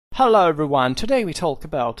Hello everyone, today we talk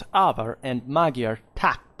about Avar and Magyar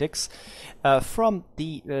tactics from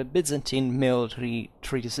the Byzantine military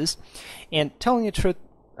treatises. And telling the truth,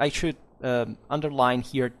 I should underline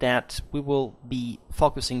here that we will be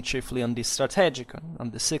focusing chiefly on the Strategikon,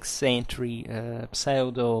 on the 6th century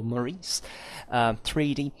pseudo-Maurice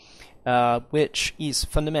treaty, which is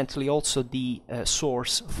fundamentally also the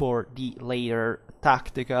source for the later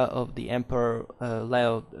Taktika of the Emperor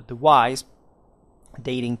Leo the Wise,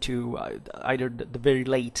 dating to either the very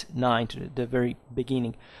late 9th to the very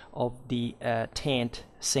beginning of the 10th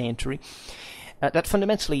century. That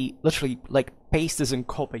fundamentally, literally, like pastes and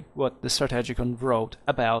copy what the Strategikon wrote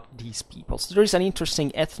about these peoples. So there is an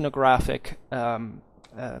interesting ethnographic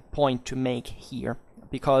point to make here,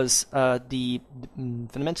 because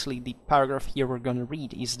fundamentally the paragraph here we're going to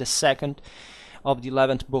read is the second of the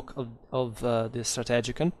 11th book of the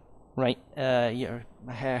Strategikon, right? Here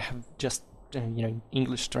I have just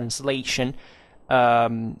English translation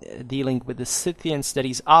dealing with the Scythians, that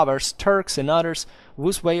is Avars, Turks and others,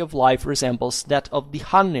 whose way of life resembles that of the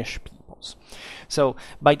Hunnish peoples. So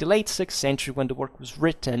by the late 6th century, when the work was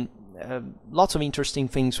written, lots of interesting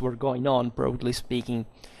things were going on, broadly speaking,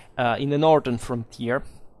 in the northern frontier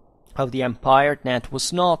of the empire. That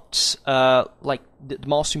was not like the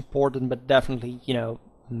most important, but definitely,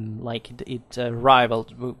 like it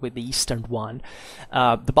rivaled with the eastern one.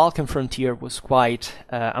 The Balkan frontier was quite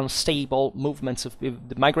unstable. Movements of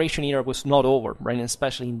the migration era was not over, right? And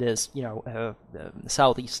especially in this,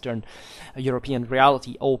 southeastern European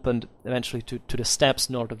reality opened eventually to the steppes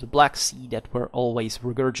north of the Black Sea that were always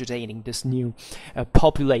regurgitating this new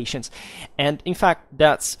populations. And in fact,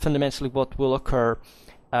 that's fundamentally what will occur.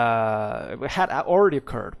 Had already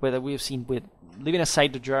occurred, whether we've seen with leaving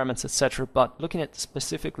aside the Germans, etc., but looking at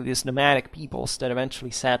specifically these nomadic peoples that eventually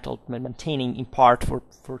settled, maintaining in part for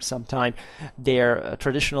some time their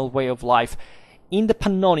traditional way of life in the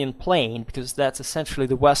Pannonian Plain, because that's essentially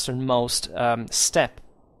the westernmost steppe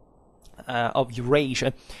of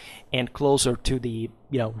Eurasia, and closer to the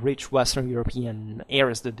rich Western European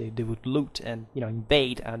areas that they would loot and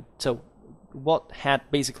invade. And so what had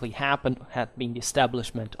basically happened had been the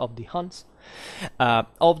establishment of the Huns,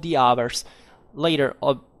 of the Avars, later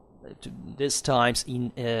of these times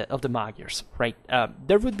of the Magyars, right?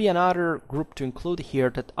 There would be another group to include here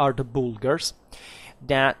that are the Bulgars,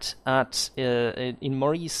 that in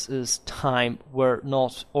Maurice's time were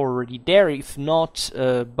not already there, if not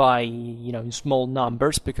by in small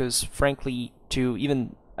numbers, because frankly, to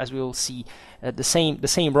even as we will see, the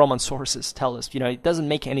same Roman sources tell us, it doesn't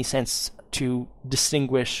make any sense to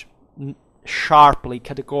distinguish sharply,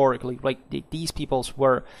 categorically. Like these peoples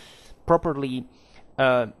were properly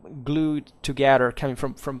glued together, coming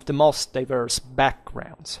from the most diverse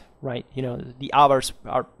backgrounds, right? The Avars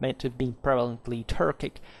are meant to have been prevalently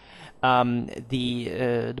Turkic.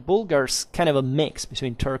 The Bulgars, kind of a mix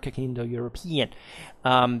between Turkic and Indo-European,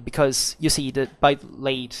 because you see that by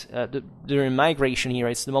late during migration era,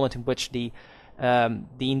 it's the moment in which the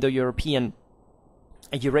Indo-European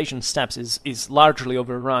Eurasian steppes is largely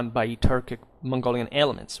overrun by Turkic Mongolian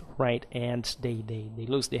elements, right? And they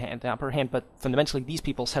lose the upper hand, but fundamentally these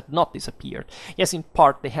peoples had not disappeared. Yes, in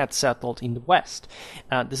part they had settled in the west.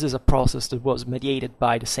 This is a process that was mediated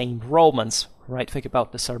by the same Romans, right? Think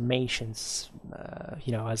about the Sarmatians,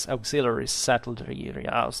 as auxiliaries settled the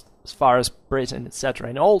area as far as Britain, etc.,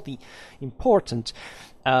 and all the important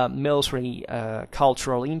military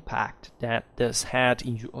cultural impact that this had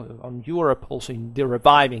on Europe, also in the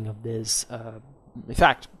reviving of this in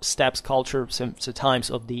fact, steppes culture since the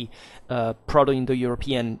times of the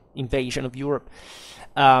Proto-Indo-European invasion of Europe,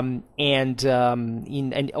 and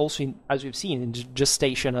also as we've seen in the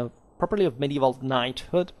gestation of properly of medieval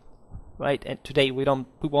knighthood, right? And today we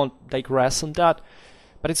won't digress on that,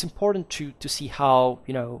 but it's important to see how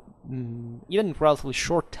even in relatively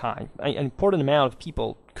short time, an important amount of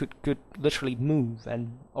people could literally move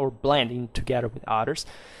or blend in together with others.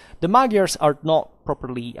 The Magyars are not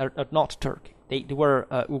Turkic. They were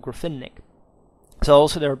Ugro-Finnic. So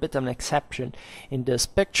also they're a bit of an exception in this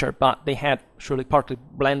picture, but they had surely partly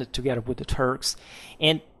blended together with the Turks.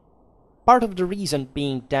 And part of the reason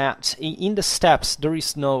being that in the steppes there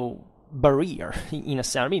is no barrier, in a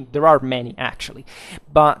sense. I mean, there are many actually,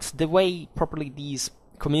 but the way properly these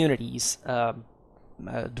communities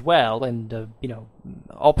dwell and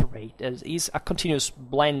operate is a continuous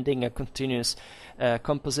blending, a continuous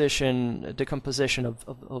decomposition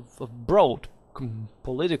of broad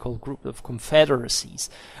political group of confederacies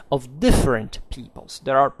of different peoples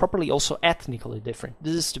that are properly also ethnically different.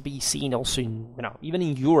 This is to be seen also in even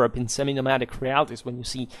in Europe, in semi-nomadic realities, when you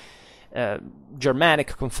see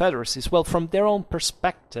Germanic confederacies, well, from their own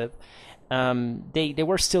perspective, they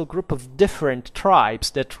were still a group of different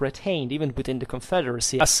tribes that retained, even within the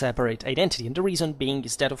confederacy, a separate identity. And the reason being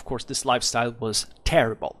is that, of course, this lifestyle was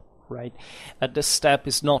terrible, right? The steppe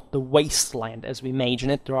is not the wasteland as we imagine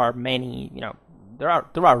it. There are many, there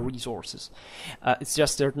are resources. It's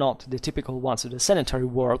just they're not the typical ones of the sedentary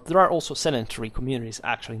world. There are also sedentary communities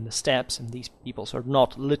actually in the steppes, and these peoples are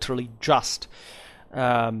not literally just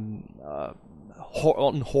on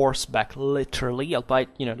horseback, literally,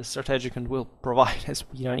 albeit the Strategikon will provide us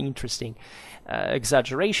an interesting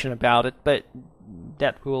exaggeration about it, but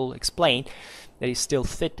that will explain that is still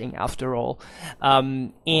fitting after all,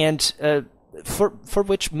 and for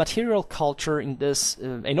which material culture in this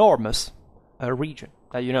enormous region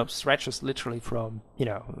that stretches literally from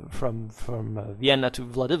Vienna to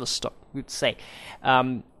Vladivostok, we'd say,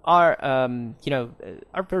 is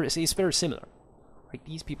very similar. Like,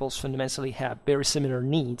 these peoples fundamentally have very similar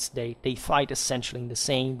needs. They fight essentially in the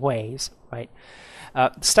same ways, right?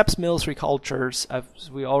 Steppes military cultures, as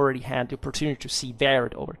we already had the opportunity to see,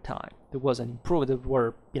 varied over time. There was an improvement.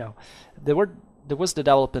 There was the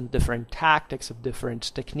development of different tactics, of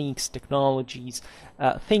different techniques, technologies.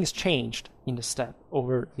 Things changed in the steppe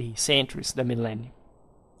over the centuries, the millennia,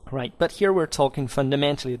 right? But here we're talking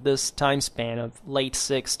fundamentally this time span of late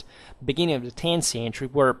 6th, beginning of the 10th century,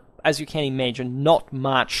 where, as you can imagine, not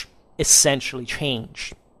much essentially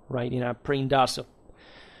changed, right, in a pre-industrial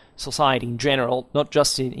society in general, not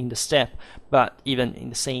just in the steppe, but even in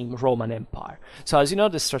the same Roman Empire. So as you know,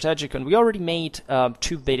 the Strategikon, we already made 2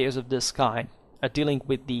 videos of this kind, dealing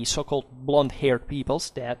with the so-called blonde-haired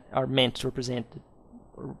peoples that are meant to represent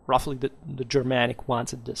roughly the Germanic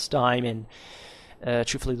ones at this time, and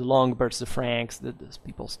chiefly the Longobards, the Franks, the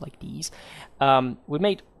peoples like these. We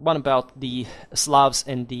made one about the Slavs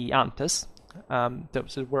and the Antes.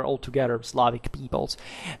 Those were altogether Slavic peoples,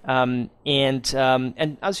 and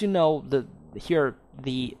as you know, here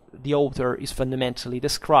the author is fundamentally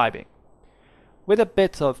describing, with a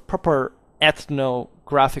bit of proper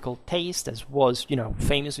ethnographical taste, as was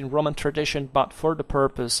famous in Roman tradition, but for the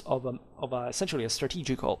purpose of essentially a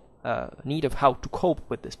strategical need of how to cope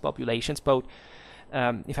with these populations, both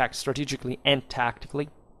in fact strategically and tactically,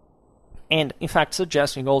 and in fact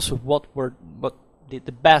suggesting also what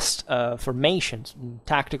the best formations,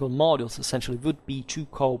 tactical modules essentially would be to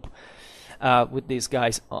cope with these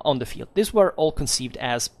guys on the field. These were all conceived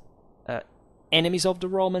as enemies of the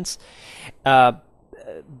Romans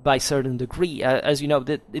by a certain degree. As you know,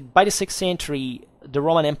 by the 6th century, the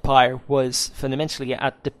Roman Empire was fundamentally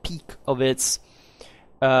at the peak of its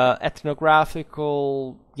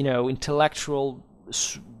ethnographical, intellectual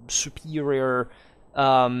superior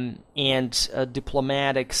and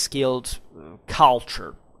diplomatic skilled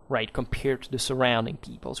culture, right, compared to the surrounding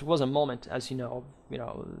peoples. It was a moment, as you know,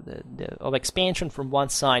 of expansion from one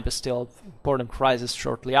side, but still important crisis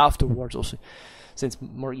shortly afterwards, also since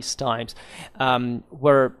Maurice's times,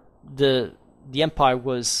 where the empire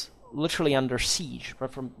was literally under siege,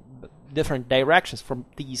 but from different directions, from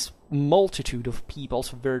these multitude of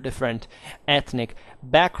peoples of very different ethnic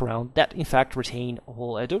background that in fact retain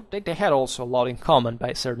all. They had also a lot in common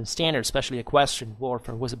by certain standards, especially equestrian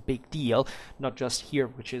warfare was a big deal, not just here,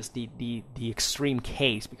 which is the extreme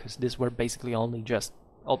case, because these were basically only just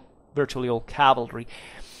virtually all cavalry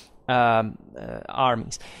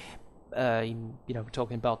armies. We're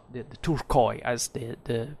talking about the turkoi, as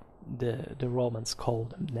the Romans call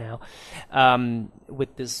them now,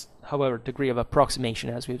 with this, however, degree of approximation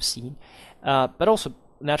as we've seen, but also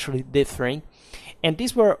naturally differing. And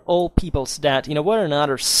these were all peoples that, in a way or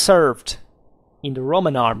another, served in the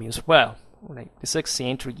Roman army as well. Right? The 6th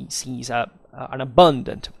century sees an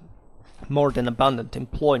abundant, more than abundant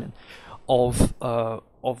employment of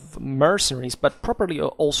mercenaries, but properly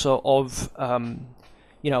also of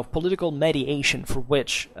political mediation, for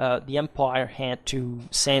which the empire had to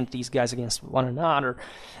send these guys against one another,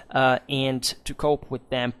 and to cope with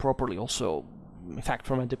them properly also, in fact,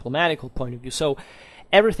 from a diplomatical point of view. So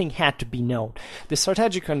everything had to be known. The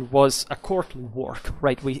Strategikon was a courtly work,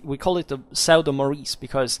 right? We call it the pseudo-Maurice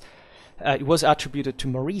because it was attributed to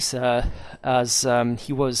Maurice as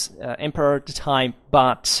he was emperor at the time,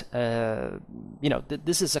 but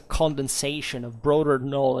this is a condensation of broader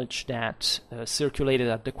knowledge that circulated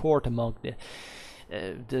at the court among the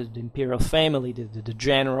imperial family, the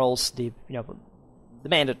generals, the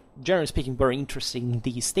men that, generally speaking, were interested in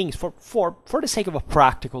these things for the sake of a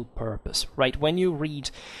practical purpose, right? When you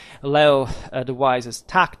read Leo the Wise's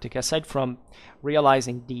Taktika, aside from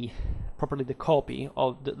realizing the properly the copy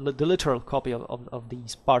of the literal copy of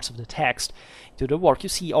these parts of the text to the work, you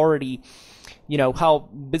see already, how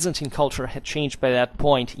Byzantine culture had changed by that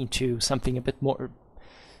point into something a bit more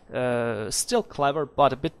still clever,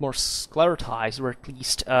 but a bit more sclerotized, or at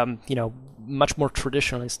least much more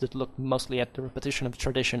traditionalist, that looked mostly at the repetition of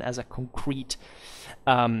tradition as a concrete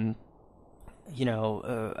as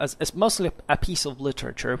mostly a piece of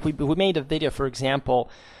literature. We made a video, for example,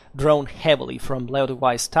 drawn heavily from Leo the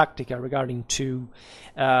Wise Taktika regarding to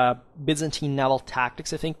Byzantine naval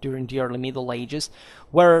tactics, I think, during the early Middle Ages,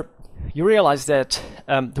 where you realize that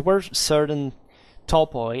there were certain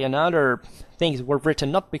topoi and other things that were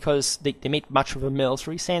written not because they made much of a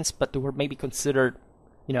military sense, but they were maybe considered,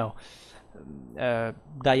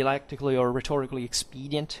 dialectically or rhetorically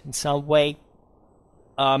expedient in some way.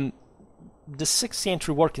 The 6th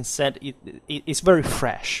century work instead is very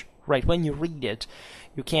fresh, right? When you read it,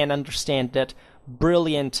 you can understand that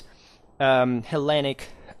brilliant Hellenic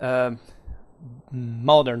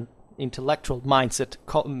modern intellectual mindset,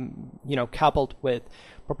 coupled with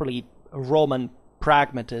properly Roman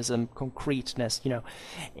pragmatism, concreteness,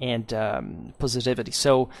 and positivity.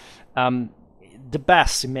 So the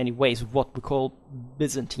best in many ways of what we call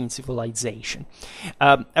Byzantine civilization.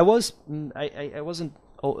 I wasn't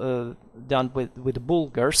done with the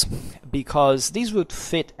Bulgars, because these would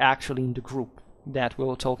fit actually in the group that we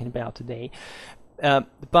were talking about today.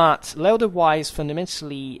 But Leo the Wise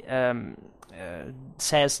fundamentally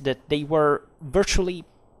says that they were virtually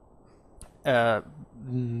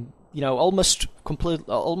almost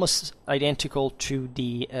identical to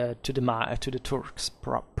the Turks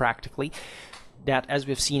practically. That, as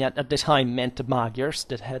we've seen at the time, meant the Magyars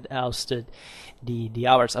that had ousted the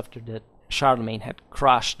Avars after that Charlemagne had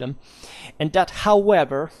crushed them, and that,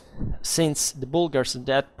 however, since the Bulgars at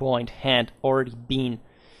that point had already been,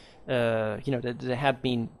 they had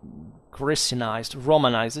been Christianized,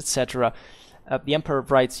 Romanized, etc., the emperor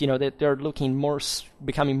writes, that they're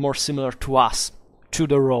becoming more similar to us, to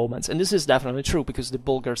the Romans. And this is definitely true, because the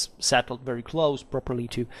Bulgars settled very close properly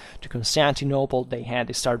to Constantinople. They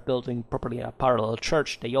started building properly a parallel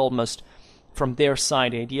church. They almost, from their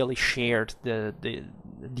side, ideally shared the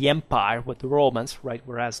empire with the Romans, right?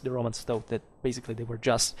 Whereas the Romans thought that basically they were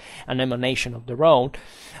just an emanation of their own.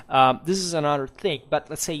 This is another thing, but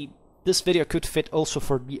let's say this video could fit also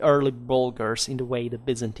for the early Bulgars in the way the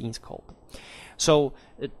Byzantines called them. So,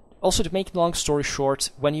 also, to make a long story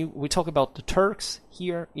short, when we talk about the Turks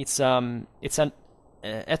here, it's an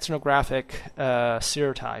ethnographic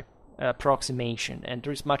stereotype approximation, and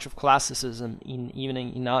there is much of classicism even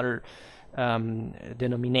in other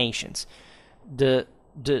denominations. Here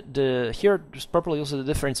there's probably also the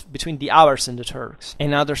difference between the Avars and the Turks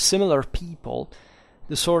and other similar people.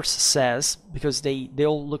 The source says, because they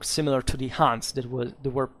all look similar to the Huns, they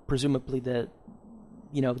were presumably the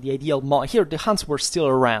ideal here. The Huns were still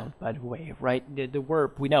around, by the way, right? There were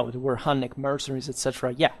Hunnic mercenaries,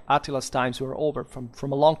 etc. Yeah, Attila's times were over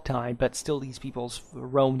from a long time, but still these peoples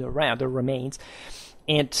roamed around, their remains,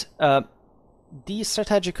 and the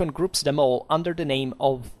Strategikon groups them all under the name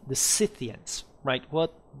of the Scythians, right?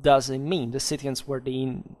 What does it mean? The Scythians were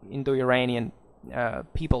the Indo-Iranian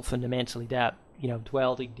people fundamentally that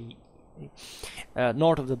dwelled in the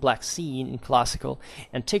north of the Black Sea in classical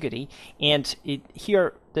antiquity, and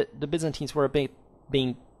here the Byzantines were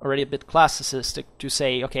being already a bit classicistic to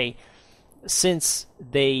say, okay, since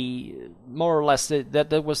they more or less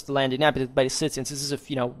that was the land inhabited by the Scythians, this is if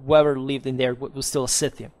whoever lived in there was still a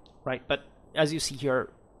Scythian, right? But as you see here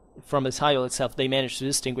from the title itself, they managed to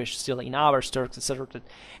distinguish still in Avars, Turks, etc., that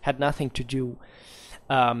had nothing to do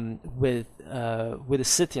with the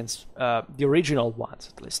Scythians, the original ones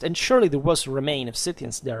at least. And surely there was a remain of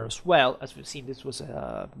Scythians there as well. As we've seen, this was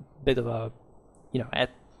a bit of a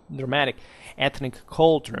dramatic ethnic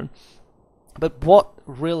cauldron. But what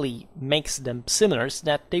really makes them similar is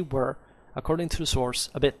that they were, according to the source,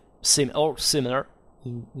 a bit similar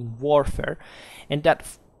in warfare, and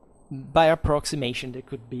that by approximation they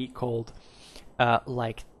could be called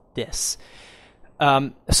like this.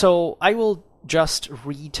 So I will just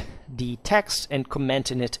read the text and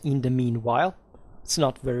comment in it in the meanwhile. It's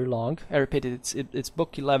not very long. I repeat it, it's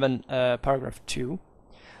book 11, paragraph 2.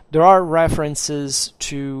 There are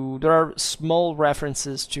small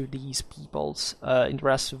references to these peoples in the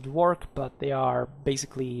rest of the work, but they are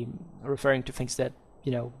basically referring to things that,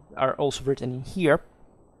 are also written in here.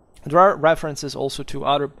 There are references also to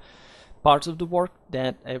other parts of the work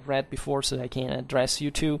that I've read before, so that I can address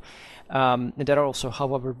you to, and that are also,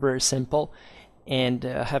 however, very simple, and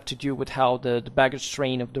have to do with how the baggage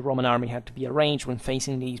train of the Roman army had to be arranged when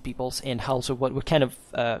facing these peoples, and also what kind of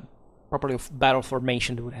properly of battle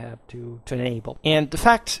formation they would have to enable. And the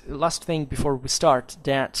fact, last thing before we start,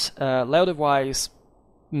 that Leodewise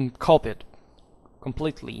copied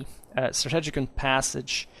completely Strategikon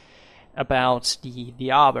passage about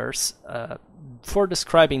the Avars for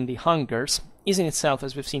describing the hungers is in itself,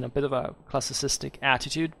 as we've seen, a bit of a classicistic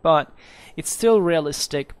attitude, but it's still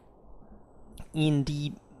realistic in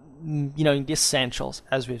the in the essentials,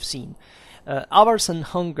 as we've seen. Avars and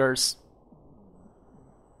hungers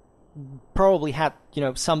probably had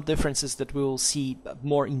some differences that we will see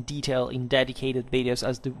more in detail in dedicated videos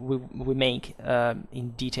as we make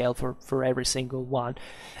in detail for every single one,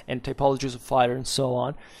 and typologies of fighter and so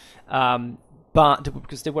on. But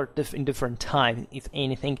because they were in different time, if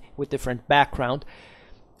anything, with different background.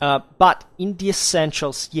 But in the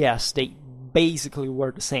essentials, yes, they basically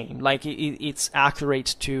were the same. Like it's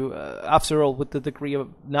accurate to, after all, with the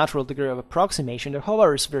natural degree of approximation. The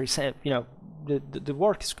hover is very, the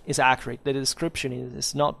work is accurate. The description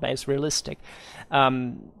is not as realistic.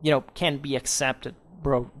 Can be accepted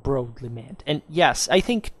broadly meant. And yes, I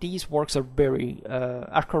think these works are very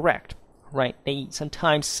are correct. Right? They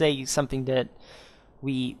sometimes say something that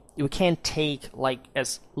we can't take like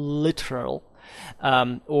as literal,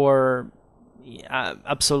 or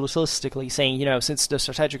absolutistically saying, since the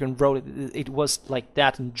Strategikon wrote it, it was like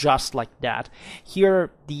that and just like that.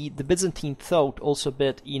 Here, the Byzantine thought also a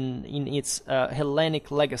bit in its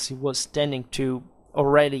Hellenic legacy was tending to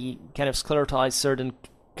already kind of sclerotize certain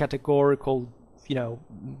categorical,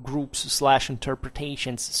 groups /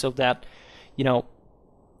 interpretations, so that,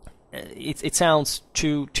 it sounds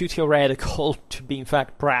too theoretical to be in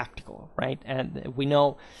fact practical, right? And we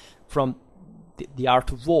know from the art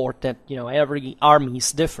of war that every army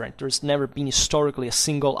is different. There's never been historically a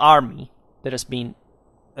single army that has been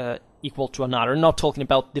equal to another. I'm not talking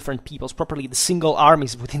about different peoples, properly the single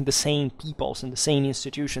armies within the same peoples and the same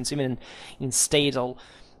institutions, even in statal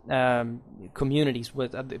communities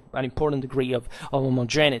with an important degree of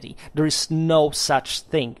homogeneity. There is no such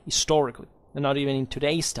thing historically. Not even in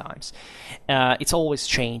today's times. It's always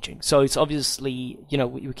changing. So it's obviously,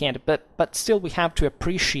 we can't, but still we have to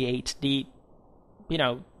appreciate the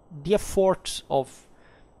effort of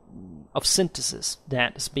synthesis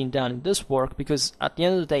that has been done in this work, because at the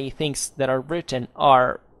end of the day, things that are written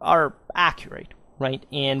are accurate, right?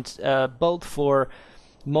 And both for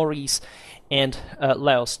Maurice and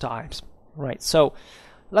Leo's times, right? So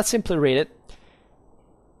let's simply read it.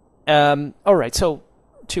 All right, so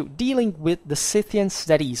dealing with the Scythians,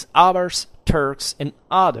 that is, Avars, Turks, and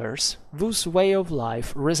others, whose way of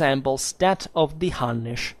life resembles that of the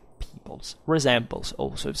Hunnish peoples. Resembles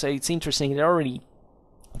also. So it's interesting that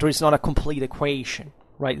there is not a complete equation,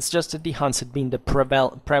 right? It's just that the Huns had been the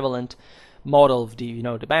prevalent model of the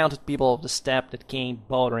the mounted people of the steppe that came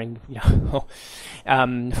bothering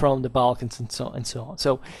from the Balkans and so on.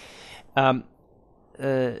 So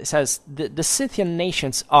it says the Scythian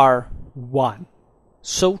nations are one,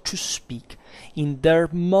 so to speak, in their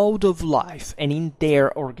mode of life and in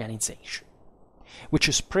their organization, which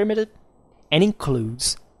is primitive and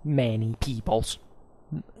includes many peoples.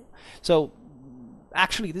 So,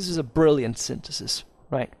 actually, this is a brilliant synthesis,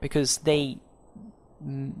 right? Because the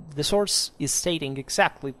source is stating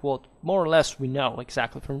exactly what more or less we know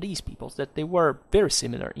exactly from these peoples, that they were very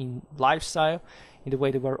similar in lifestyle, in the way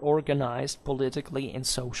they were organized politically and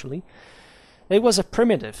socially. It was a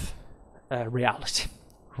primitive reality,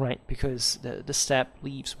 right? Because the steppe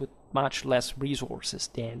leaves with much less resources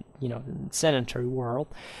than the sedentary world,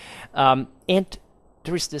 and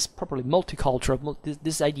there is this properly multicultural,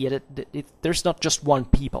 this idea that there's not just one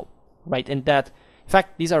people, right? And that, in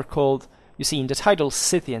fact, these are called, you see, in the title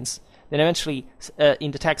Scythians, then eventually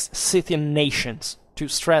in the text Scythian nations, to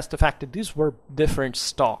stress the fact that these were different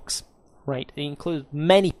stocks, right? They include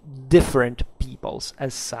many different peoples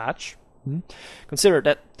as such. Consider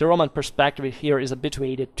that the Roman perspective here is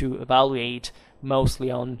habituated to evaluate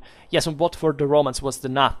mostly on what for the Romans was the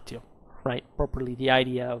natio, right? Properly the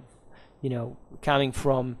idea of, coming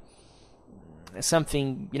from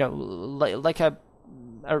something, like a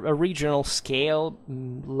regional scale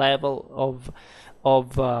level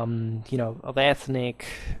of ethnic,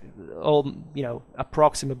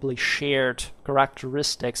 approximately shared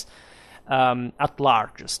characteristics at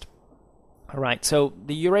largest. All right, so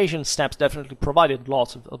the Eurasian steppes definitely provided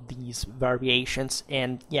lots of these variations,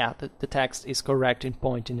 and the text is correct in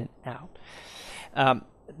pointing it out.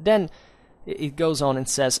 Then it goes on and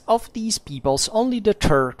says, of these peoples, only the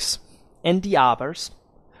Turks and the Avars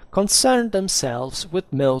concern themselves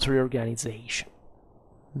with military organization.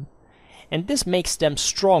 And this makes them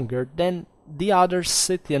stronger than the other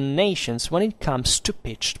Scythian nations when it comes to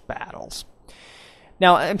pitched battles.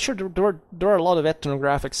 Now, I'm sure there are a lot of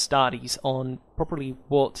ethnographic studies on properly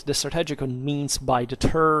what the Strategikon means by the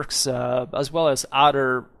Turks, as well as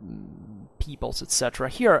other peoples, etc.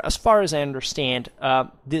 Here, as far as I understand,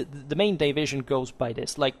 the main division goes by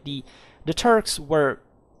this. Like the Turks were,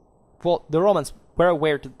 well, the Romans were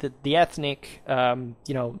aware that the ethnic,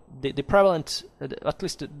 the prevalent, at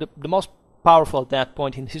least the most powerful at that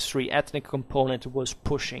point in history, ethnic component was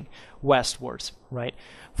pushing westwards, right,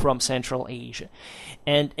 from Central Asia.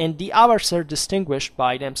 And the Avars are distinguished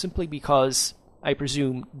by them simply because, I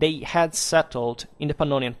presume, they had settled in the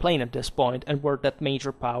Pannonian Plain at this point and were that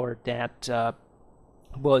major power that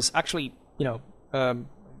was actually,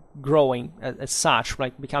 growing as such,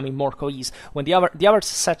 right, becoming more cohesive. When the Avars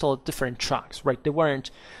settled different chunks, right,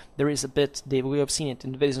 we have seen it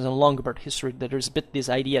in the videos on Longobard history, that there's a bit this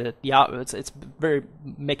idea that it's very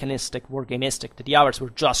mechanistic, wargamistic, that the Avars were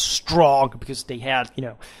just strong because they had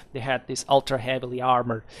this ultra heavily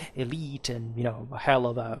armored elite and, a hell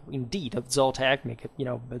of a zootechnic,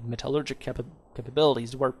 metallurgic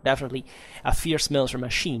capabilities. They were definitely a fierce military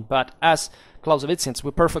machine. But as Clausewitzians,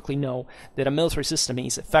 we perfectly know that a military system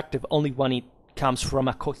is effective only when it comes from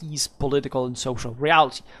a cohesive political and social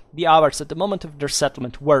reality. The Avars, at the moment of their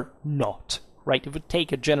settlement, were not, right? It would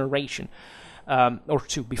take a generation or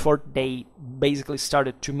two before they basically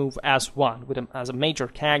started to move as one, as a major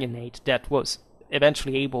khaganate that was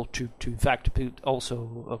eventually able to in fact put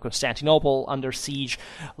also Constantinople under siege,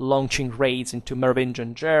 launching raids into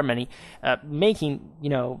Merovingian Germany, making,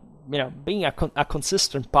 being a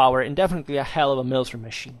consistent power and definitely a hell of a military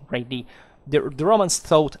machine, right? The Romans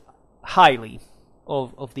thought highly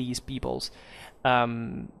of these people's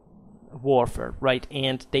warfare, right?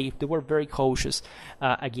 And they were very cautious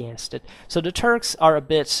against it. So the Turks are a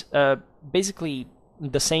bit basically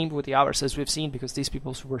the same with the Avars as we've seen, because these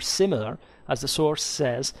peoples were similar, as the source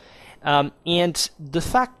says. And the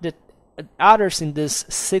fact that others in this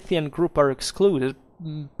Scythian group are excluded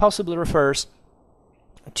possibly refers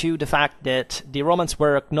to the fact that the Romans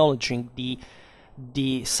were acknowledging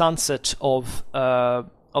the sunset of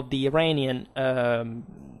the Iranian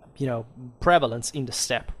prevalence in the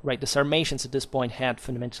steppe, right? The Sarmatians at this point had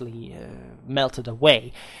fundamentally melted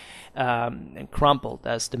away and crumpled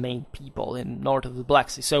as the main people in north of the Black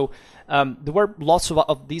Sea. So there were lots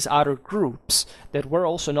of these other groups that were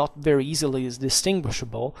also not very easily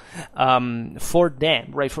distinguishable for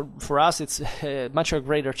them, right? For us, it's much a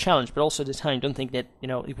greater challenge, but also at the time, don't think that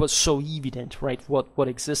it was so evident, right? What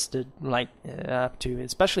existed like up to,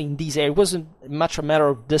 especially in these areas, it wasn't much a matter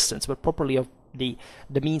of distance, but properly of the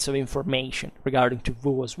means of information regarding to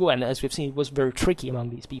who was who. And as we've seen, it was very tricky among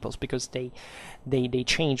these peoples because they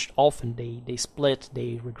changed often, they split,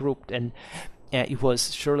 they regrouped, and it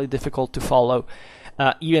was surely difficult to follow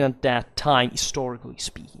even at that time, historically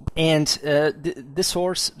speaking. And this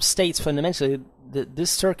source states fundamentally that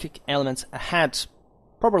these Turkic elements had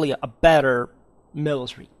probably a better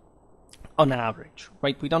military on average,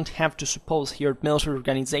 right? We don't have to suppose here military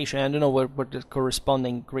organization. I don't know what the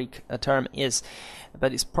corresponding Greek term is,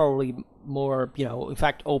 but it's probably more, in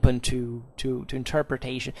fact, open to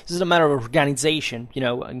interpretation. This is a matter of organization,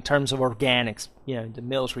 in terms of organics, the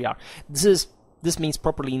military art. This means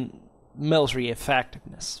properly military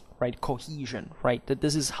effectiveness, right? Cohesion, right? That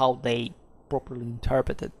this is how they properly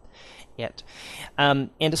interpreted it. And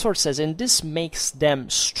the source says, and this makes them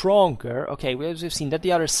stronger. Okay, we've seen that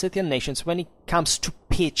the other Scythian nations, when it comes to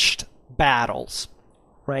pitched battles,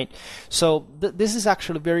 right? So this is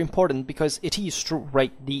actually very important, because it is true,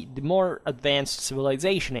 right? The more advanced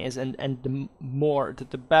civilization is, and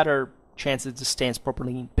the better chance it stands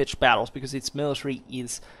properly in pitched battles, because its military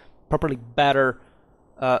is properly better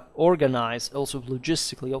organized, also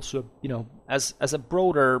logistically, also as a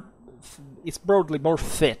broader, it's broadly more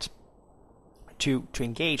fit to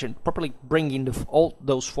engage and properly bring in all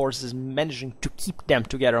those forces, managing to keep them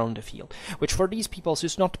together on the field, which for these peoples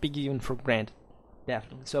is not to be given for granted,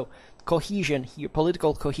 definitely. So cohesion here,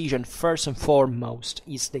 political cohesion first and foremost,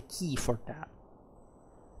 is the key for that.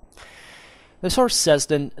 The source says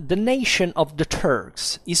then the nation of the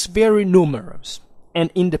Turks is very numerous and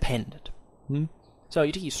independent. So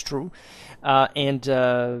it is true, and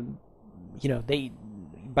they,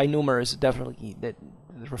 by numerous, definitely that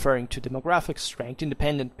referring to demographic strength,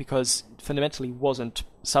 independent because it fundamentally wasn't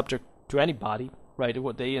subject to anybody, right?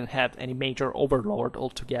 They didn't have any major overlord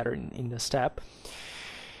altogether in the steppe,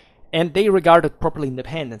 and they regarded properly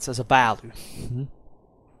independence as a value.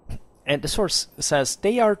 And the source says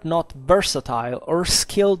they are not versatile or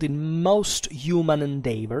skilled in most human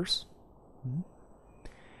endeavors,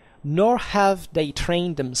 nor have they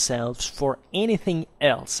trained themselves for anything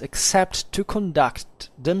else except to conduct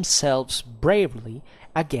themselves bravely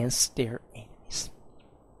against their enemies.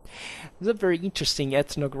 It's a very interesting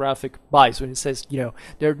ethnographic bias when it says,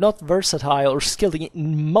 they're not versatile or skilled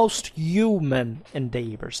in most human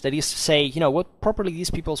endeavors. That is to say, what properly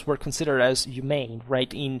these peoples were considered as humane,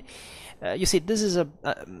 right? You see, this is a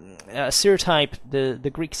stereotype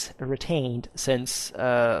the Greeks retained since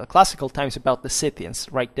classical times about the Scythians,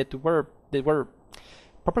 right? That they were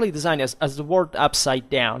properly designed as the world upside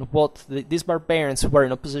down. These barbarians were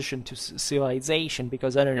in opposition to civilization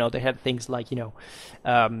because, I don't know, they had things like,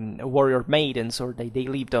 warrior maidens, or they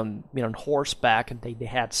lived on horseback, and they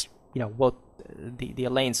had, what the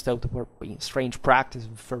Hellenists thought were strange practice,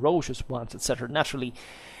 ferocious ones, etc. Naturally,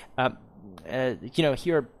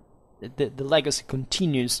 here the legacy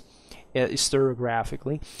continues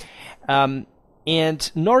historiographically.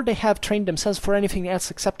 And nor they have trained themselves for anything else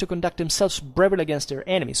except to conduct themselves bravely against their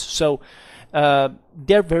enemies. So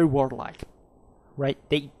they're very warlike, right?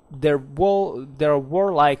 They're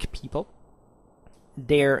warlike people.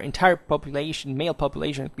 Their entire population, male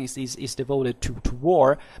population at least, is devoted to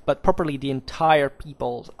war, but properly the entire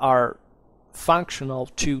people are functional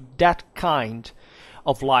to that kind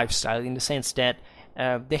of lifestyle, in the sense that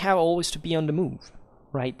they have always to be on the move.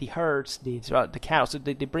 Right, the herds, the cattle, so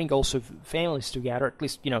they bring also families together. At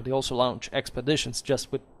least, they also launch expeditions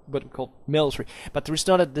just with what we call military. But there is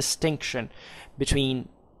not a distinction between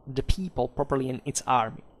the people properly and its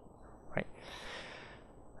army. Right.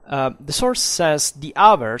 The source says the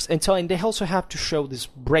Avars, and they also have to show this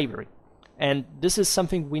bravery. And this is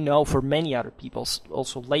something we know for many other peoples,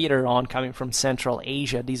 also later on coming from Central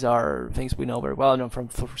Asia. These are things we know very well, from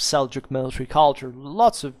Seljuk military culture.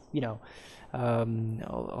 Lots of,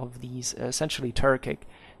 of these essentially Turkic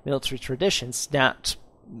military traditions that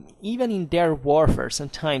even in their warfare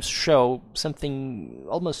sometimes show something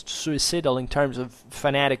almost suicidal in terms of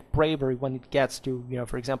fanatic bravery when it gets to,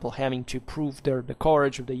 for example, having to prove the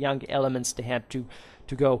courage of the young elements. They had to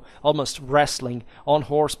go almost wrestling on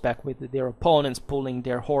horseback with their opponents, pulling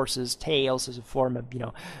their horses' tails as a form of,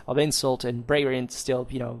 of insult and bravery, and still,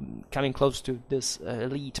 coming close to this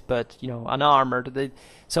elite, but, unarmored.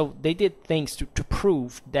 So they did things to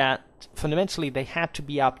prove that fundamentally they had to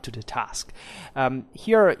be up to the task.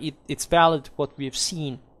 Here it's valid what we have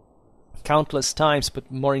seen countless times,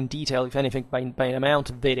 but more in detail, if anything, by an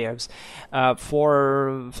amount of videos.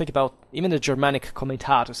 Think about even the Germanic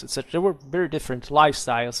commentators, etc. There were very different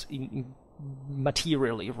lifestyles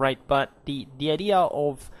materially, right? But the idea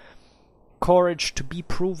of courage to be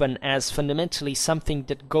proven as fundamentally something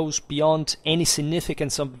that goes beyond any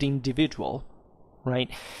significance of the individual,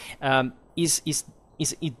 right, is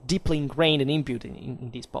deeply ingrained and imbued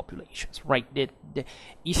in these populations, right?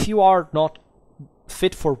 If you are not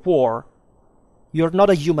fit for war, you're not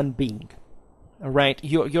a human being, right?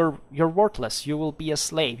 You're worthless. You will be a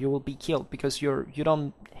slave. You will be killed because you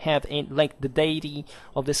don't have any, the deity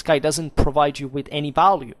of the sky doesn't provide you with any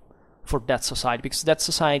value for that society, because that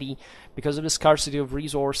society, because of the scarcity of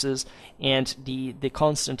resources and the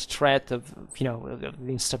constant threat of the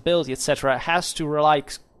instability, etc., has to rely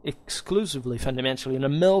exclusively, fundamentally, on a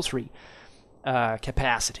military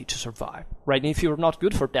capacity to survive, right? And if you're not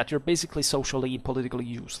good for that, you're basically socially and politically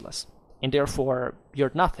useless, and therefore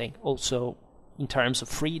you're nothing. Also, in terms of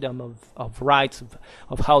freedom, of rights,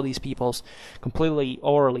 of how these peoples completely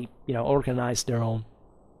orally, organize their own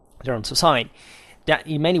society. That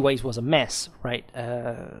in many ways was a mess, right?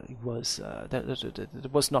 It was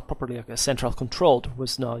it was not properly a central control. There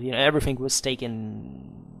was not, everything was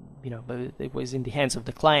taken, but it was in the hands of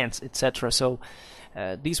the clans, etc. So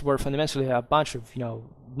these were fundamentally a bunch of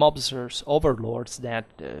mobsters, overlords that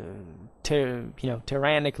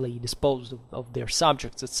tyrannically disposed of their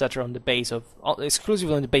subjects, etc. on the base of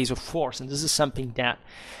exclusively on the base of force. And this is something that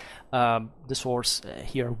the source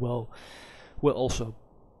here will also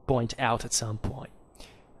point out at some point.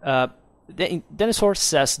 Then the source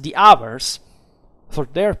says the Avars, for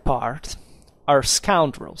their part, are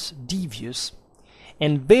scoundrels, devious,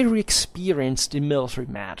 and very experienced in military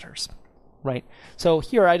matters. Right. So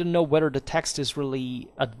here I don't know whether the text is really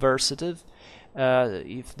adversative,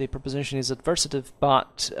 if the preposition is adversative,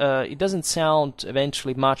 but it doesn't sound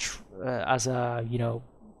eventually much as a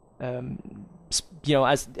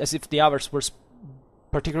as if the Avars were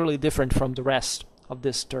particularly different from the rest of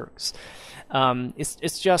these Turks.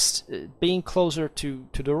 It's just being closer to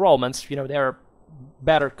the Romans. They are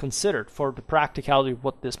better considered for the practicality of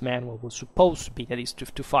what this man was supposed to be, that is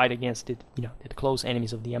to fight against the close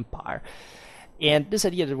enemies of the empire. And this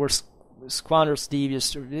idea that we're squanders,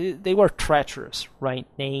 devious. They were treacherous, right?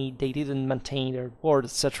 They didn't maintain their word,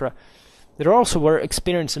 etc. They also were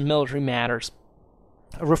experienced in military matters.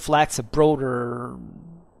 It reflects a broader,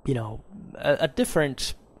 a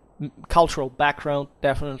different cultural background,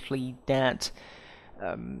 definitely, that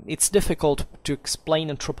it's difficult to explain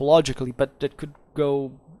anthropologically, but that could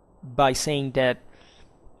go by saying that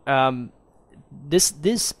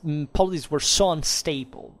these polities were so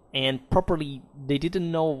unstable, and properly they didn't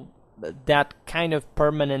know that kind of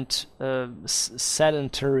permanent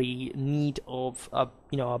sedentary need of a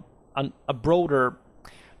broader,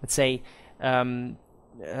 let's say,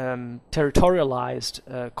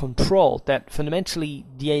 territorialized control, that fundamentally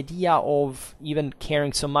the idea of even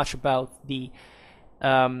caring so much about the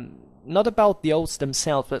not about the oaths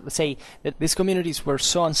themselves, but let's say that these communities were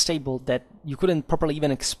so unstable that you couldn't properly even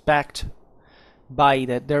expect by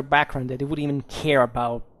their background that they would even care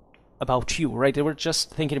about you, right? They were just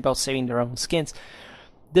thinking about saving their own skins.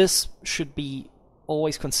 This should be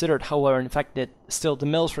always considered, however, in fact, that still the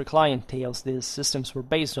military clienteles these systems were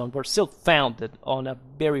based on were still founded on a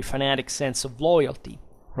very fanatic sense of loyalty,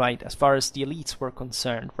 right, as far as the elites were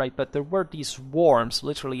concerned, right? But there were these swarms,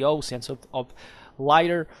 literally oceans of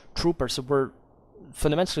lighter troopers who were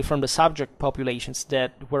fundamentally from the subject populations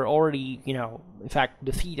that were already, in fact,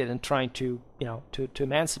 defeated and trying to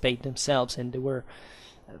emancipate themselves, and they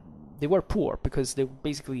were poor because they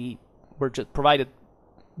basically were just provided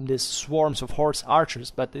these swarms of horse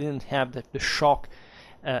archers, but they didn't have the shock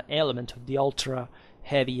element of the ultra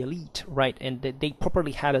heavy elite, right? And they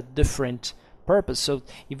properly had a different purpose. So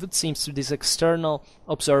it would seem to these external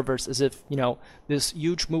observers as if these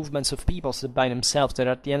huge movements of peoples that by themselves, that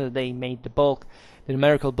at the end of the day made the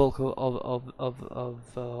numerical bulk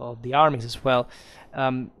of the armies as well,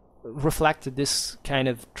 reflected this kind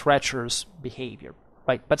of treacherous behavior,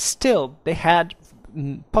 right? But still, they had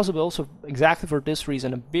possibly also exactly for this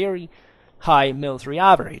reason a very high military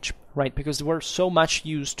average, right? Because they were so much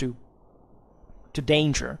used to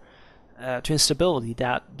danger, to instability,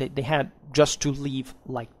 that they had just to live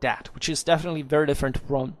like that, which is definitely very different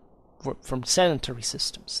from sedentary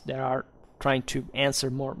systems that are trying to answer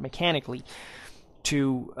more mechanically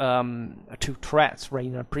to threats, right,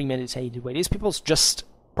 in a premeditated way. These people just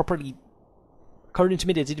properly, according to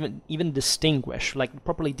me, they didn't even distinguish, like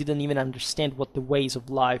properly didn't even understand what the ways of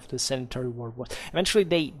life the sedentary world was. Eventually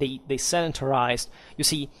they sedentarized. You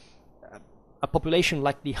see, a population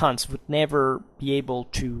like the Huns would never be able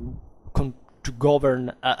to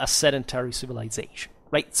govern a sedentary civilization,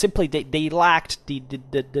 right? Simply they lacked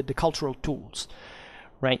the cultural tools,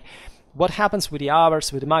 right? What happens with the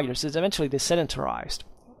Avars, with the Magyars, is eventually they sedentarized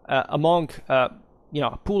among a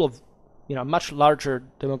pool of a much larger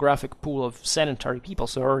demographic pool of sedentary people,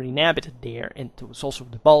 so already inhabited there, and there was also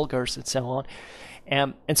the Bulgars and so on,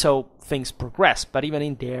 and so things progressed. But even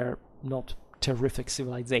in there, not terrific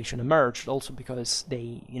civilization emerged, also because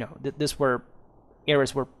they, these were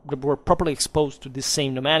areas where they were properly exposed to the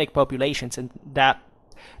same nomadic populations, and that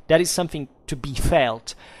is something to be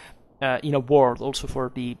felt in a world also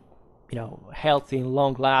for the healthy and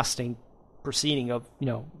long-lasting proceeding of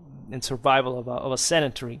and survival of a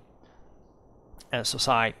sedentary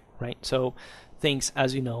society, right? So things,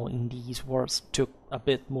 as you know, in these wars took a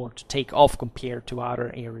bit more to take off compared to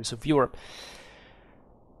other areas of Europe.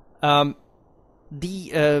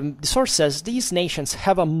 The source says these nations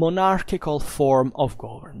have a monarchical form of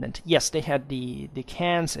government. Yes, they had the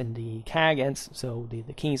Khans and the Khagans, so the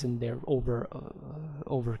kings and their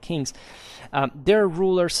over kings. Their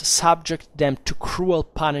rulers subject them to cruel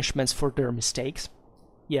punishments for their mistakes.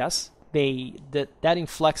 Yes, that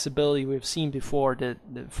inflexibility we've seen before,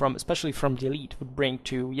 especially from the elite, would bring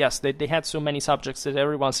to, yes, they had so many subjects that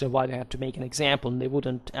every once in a while they had to make an example, and they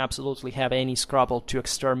wouldn't absolutely have any scruple to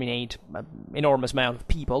exterminate an enormous amount of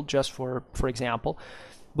people just for example,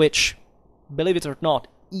 which, believe it or not,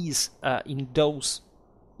 is in those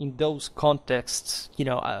contexts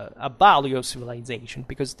a value of civilization,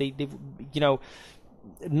 because they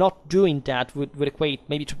not doing that would equate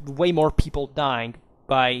maybe to way more people dying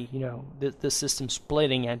by the system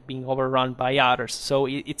splitting and being overrun by others. So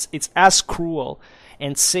it's as cruel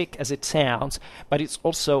and sick as it sounds, but it's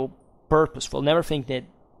also purposeful. Never think that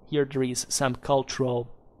here there is some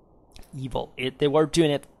cultural evil. They were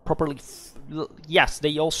doing it properly. Yes,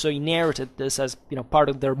 they also inherited this as part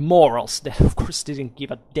of their morals. They of course didn't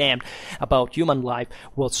give a damn about human life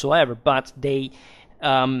whatsoever, but they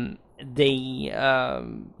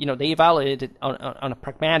evaluated it on a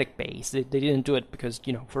pragmatic base. They didn't do it because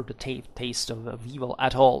for the taste of evil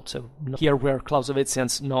at all. So here we're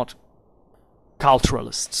Clausewitzians, not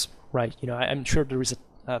culturalists, right? I'm sure there is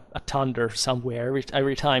a thunder somewhere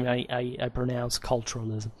every time I pronounce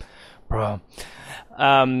culturalism, bro.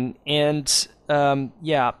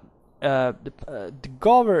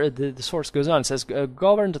 The source goes on, says,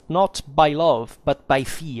 governed not by love, but by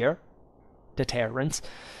fear, deterrence,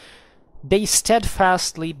 they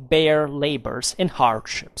steadfastly bear labors and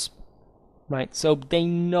hardships, right? So they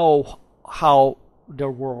know how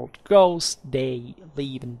their world goes. They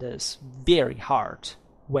live in this very hard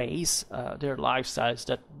ways. Their lifestyles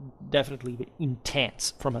that definitely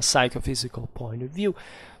intense from a psychophysical point of view.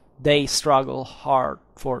 They struggle hard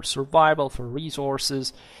for survival, for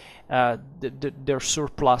resources. Their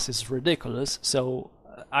surplus is ridiculous, so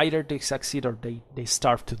either they succeed or they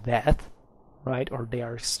starve to death, right? Or they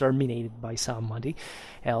are exterminated by somebody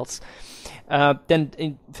else. Then,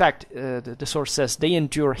 in fact, the source says they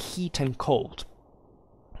endure heat and cold.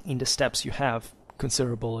 In the steppes, you have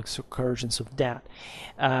considerable excursions of that,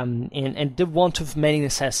 and the want of many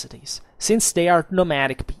necessities, since they are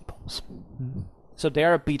nomadic peoples. So they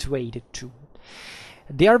are habituated to it.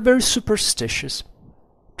 They are very superstitious,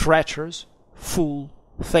 treacherous, fool,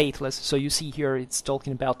 faithless. So you see here it's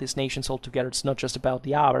talking about these nations altogether. It's not just about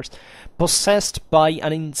the Avars. Possessed by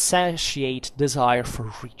an insatiate desire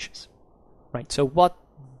for riches. Right, so what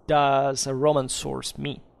does a Roman source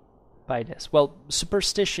mean by this? Well,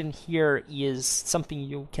 superstition here is something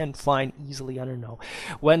you can find easily, I don't know.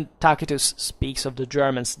 When Tacitus speaks of the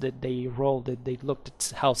Germans, that they looked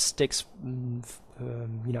at how sticks,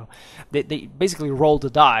 they basically rolled the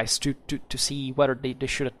dice to see whether they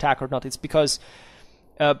should attack or not. It's because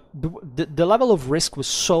the level of risk was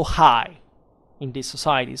so high in these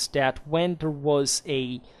societies that when there was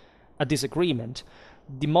a disagreement,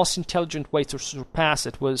 the most intelligent way to surpass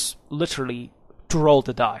it was literally to roll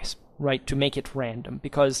the dice, right? To make it random,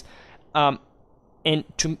 because and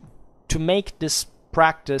to make this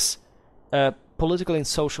practice politically and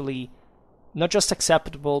socially not just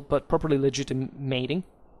acceptable but properly legitimating,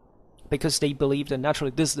 because they believed that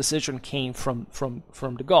naturally this decision came from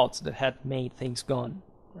the gods that had made things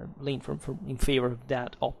lean from in favor of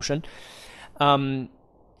that option.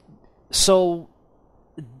 So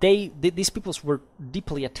these peoples were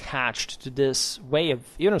deeply attached to this way of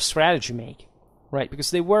strategy making, right?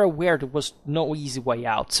 Because they were aware there was no easy way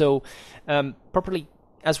out. So properly,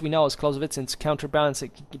 as we know, as Clausewitz's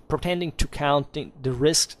counterbalancing, pretending to count the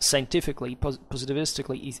risks scientifically,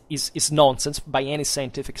 positivistically, is nonsense by any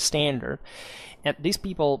scientific standard. And these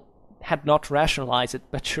people had not rationalized it,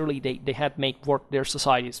 but surely they had made work their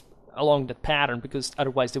societies along that pattern, because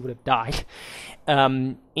otherwise they would have died.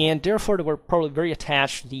 And therefore they were probably very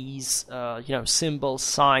attached to these symbols,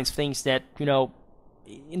 signs, things that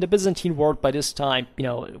in the Byzantine world by this time,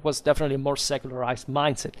 it was definitely a more secularized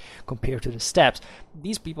mindset compared to the steppes.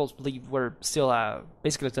 These people's belief were still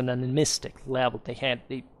basically at an animistic level.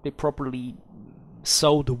 They properly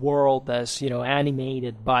saw the world as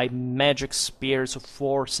animated by magic spheres of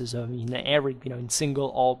forces. I mean, in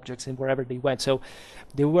single objects and wherever they went. So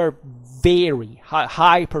they were very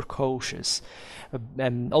hyper cautious,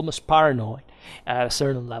 almost paranoid at a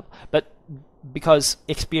certain level. But because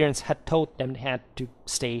experience had taught them they had to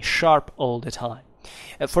stay sharp all the time.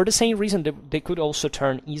 For the same reason, they could also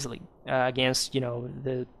turn easily against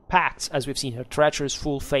the pacts, as we've seen here, treacherous,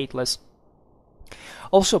 fool, faithless.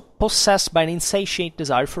 Also possessed by an insatiate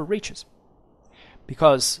desire for riches,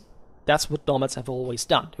 because that's what nomads have always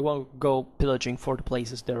done. They won't go pillaging for the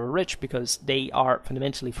places that are rich, because they are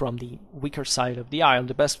fundamentally from the weaker side of the island.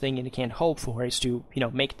 The best thing they can hope for is to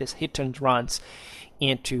make this hit and runs,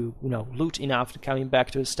 and to loot enough to coming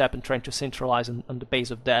back to the steppe and trying to centralize on the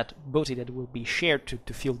base of that booty that will be shared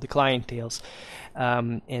to fuel the clientels,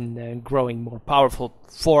 and growing more powerful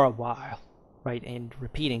for a while, right? And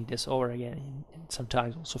repeating this over again, and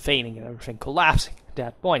sometimes also failing and everything collapsing at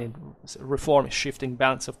that point, and reform is shifting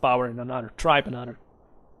balance of power in another tribe, another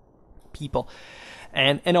people,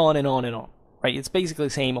 and on and on and on, right? It's basically the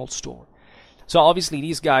same old story. So obviously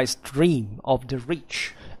these guys dream of the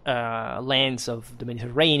rich lands of the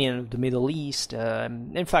Mediterranean, of the Middle East.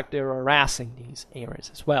 In fact, they're harassing these areas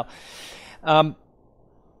as well. The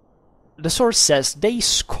source says they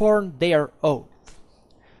scorn their oath,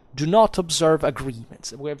 do not observe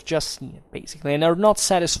agreements. We have just seen it, basically, and are not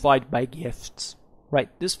satisfied by gifts, right?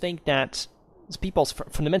 This thing that these people are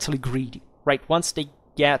fundamentally greedy, right? Once they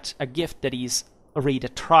get a gift that is already a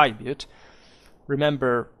tribute,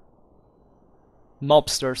 remember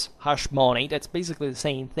mobsters, hush money, that's basically the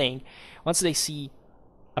same thing. Once they see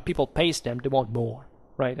a people pays them, they want more,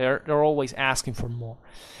 right? They're always asking for more.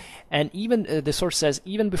 And even, the source says,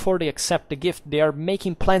 even before they accept the gift, they are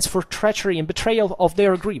making plans for treachery and betrayal of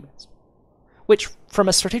their agreements. which from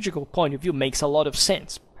a strategical point of view makes a lot of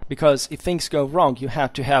sense, because if things go wrong, you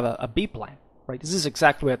have to have a B plan, right? This is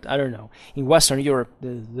exactly what, I don't know, in Western Europe,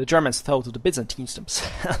 the Germans thought of the Byzantines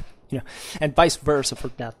themselves, and vice versa for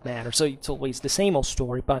that matter. So it's always the same old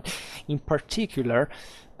story, but in particular,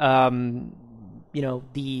 again,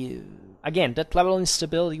 that level of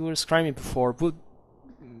instability we were describing before would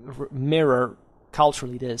mirror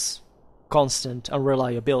culturally this constant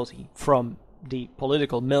unreliability from the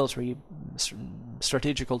political, military,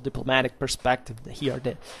 strategical, diplomatic perspective that here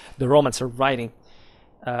the Romans are writing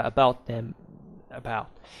about them about.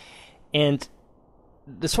 And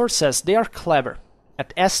the source says they are clever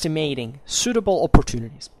at estimating suitable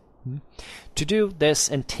opportunities to do this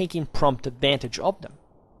and taking prompt advantage of them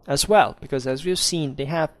as well, because as we've seen, they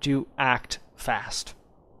have to act fast,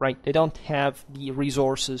 right? They don't have the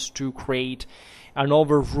resources to create an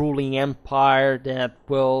overruling empire that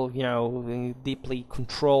will, deeply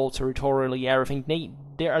control territorially everything.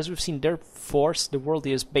 As we've seen, their force, the world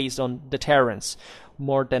is based on deterrence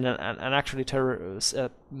more than an actually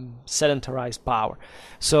sedentarized power.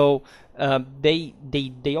 So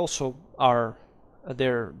they also are,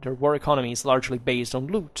 their war economy is largely based on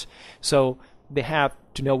loot. So they have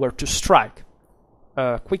to know where to strike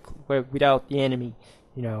quickly without the enemy,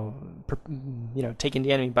 taking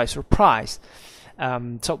the enemy by surprise.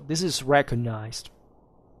 So this is recognized.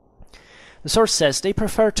 The source says they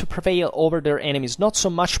prefer to prevail over their enemies not so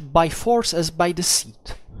much by force as by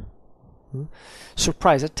deceit,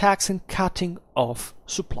 surprise attacks, and cutting off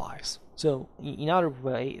supplies. So in other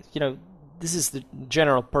ways, this is the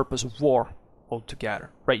general purpose of war altogether,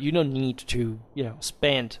 right? You don't need to,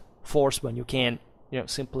 spend force when you can,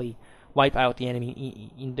 simply wipe out the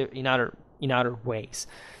enemy in other ways.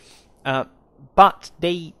 But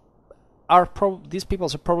these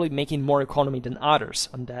peoples are probably making more economy than others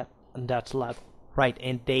on that level, right?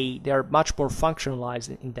 And they are much more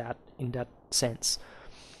functionalized in that sense.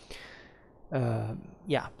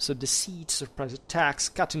 So deceit, surprise attacks,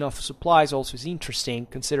 cutting off supplies also is interesting,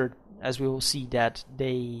 considered as we will see that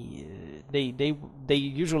they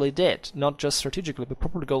usually did, not just strategically, but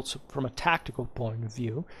probably also from a tactical point of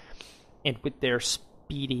view, and with their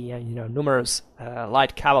speedy and numerous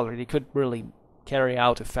light cavalry, they could really carry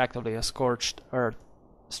out effectively a scorched earth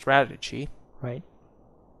strategy, right,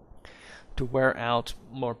 to wear out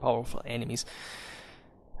more powerful enemies.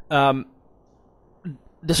 The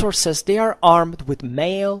source says they are armed with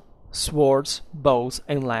mail, swords, bows,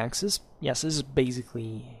 and lances. Yes, this is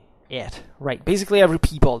basically it, right? Basically every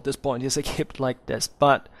people at this point is equipped like this,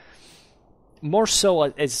 but more so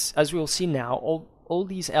as we will see now, all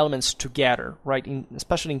these elements together, right,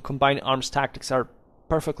 especially in combined arms tactics, are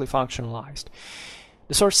perfectly functionalized.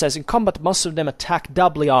 The source says in combat most of them attack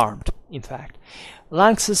doubly armed, in fact.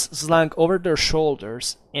 Lances slung over their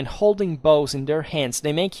shoulders and holding bows in their hands,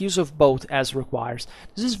 they make use of both as requires.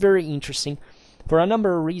 This is very interesting for a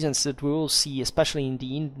number of reasons that we will see, especially in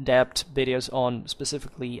the in-depth videos on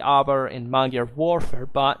specifically Avar and Magyar warfare,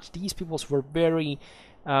 but these peoples were very,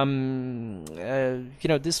 normally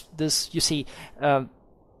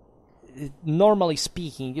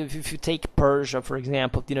speaking, if you take Persia, for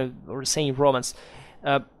example, or saying Romans,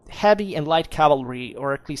 heavy and light cavalry,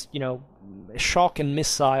 or at least, shock and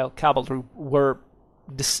missile cavalry were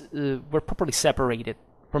properly separated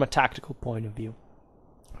from a tactical point of view,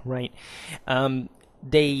 right?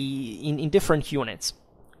 They in different units,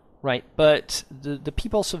 right? But the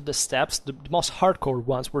peoples of the steppes, the most hardcore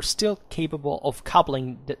ones, were still capable of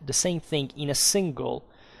coupling the same thing in a single,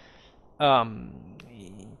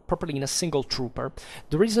 properly in a single trooper.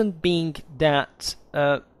 The reason being that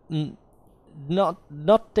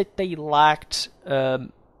not that they lacked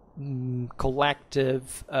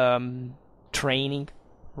collective training,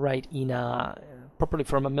 right, properly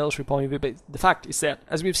from a military point of view, but the fact is that,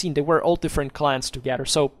 as we've seen, they were all different clans together,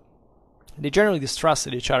 so they generally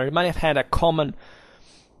distrusted each other. They might have had a common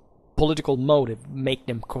political motive make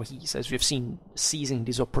them cohesive, as we've seen, seizing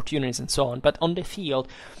these opportunities and so on, but on the field,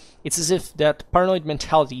 it's as if that paranoid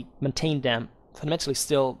mentality maintained them fundamentally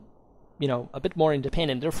still, a bit more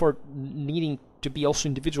independent, therefore needing to be also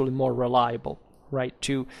individually more reliable, right,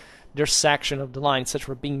 to their section of the line,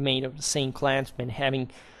 etc., being made of the same clansmen,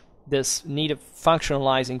 having this need of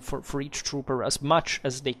functionalizing for each trooper as much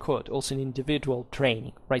as they could, also in individual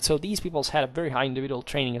training, right? So these peoples had a very high individual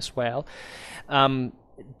training as well,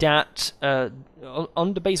 that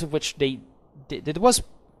on the base of which there was,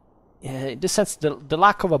 in this sense, the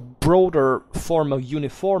lack of a broader form of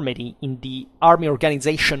uniformity in the army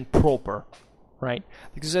organization proper, right?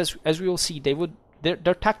 Because as we will see,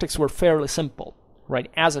 their tactics were fairly simple, right,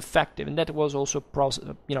 as effective, and that was also part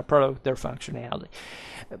of their functionality.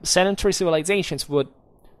 Sedentary civilizations would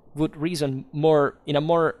reason more in a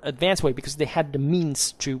more advanced way because they had the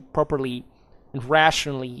means to properly and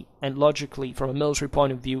rationally and logically, from a military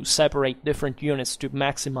point of view, separate different units to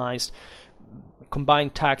maximize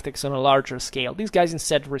combined tactics on a larger scale. These guys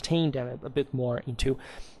instead retained them a bit more into,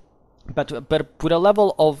 but with a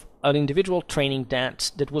level of an individual training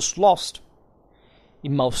that was lost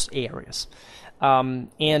in most areas.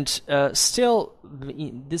 Still,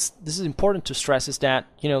 this is important to stress, is that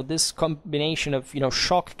this combination of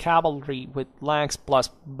shock cavalry with lances plus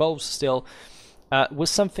bows still was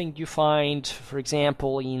something you find, for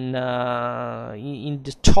example, in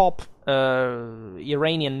the top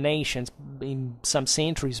Iranian nations in some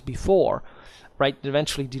centuries before, right?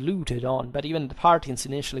 Eventually diluted on, but even the Parthians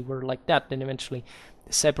initially were like that, then eventually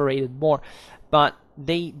separated more. But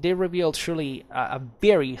they revealed surely a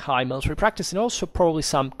very high military practice, and also probably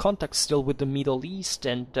some contact still with the Middle East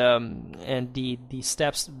and the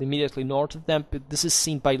steppes immediately north of them. But this is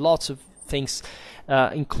seen by lots of things,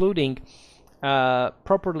 including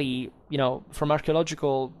properly, from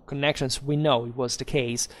archaeological connections, we know it was the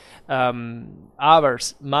case.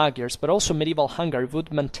 Avars, Magyars, but also medieval Hungary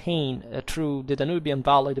would maintain through the Danubian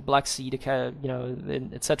Valley, the Black Sea,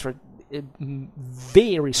 etc.,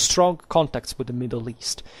 very strong contacts with the Middle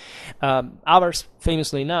East. Avars,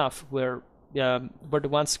 famously enough, were the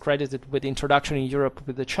ones credited with the introduction in Europe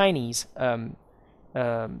with the Chinese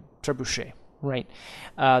trebuchet, right?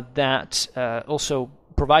 That also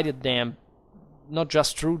provided them, not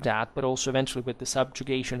just through that, but also eventually with the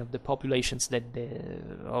subjugation of the populations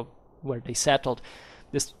where they settled,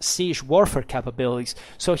 this siege warfare capabilities.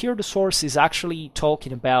 So here the source is actually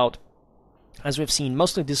talking about, as we've seen,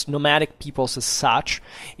 mostly these nomadic peoples as such.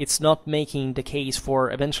 It's not making the case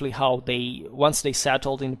for eventually how they, once they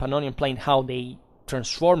settled in the Pannonian Plain, how they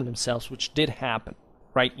transformed themselves, which did happen.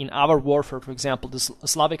 Right, in our warfare, for example, the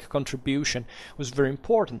Slavic contribution was very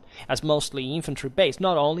important, as mostly infantry-based,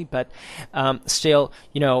 not only, but still,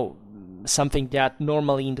 something that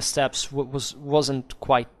normally in the steppes wasn't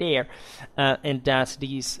quite there, and that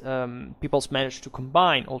these peoples managed to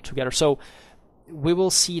combine all together. So we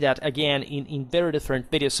will see that again in very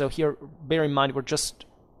different videos. So here, bear in mind, we're just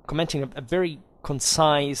commenting a very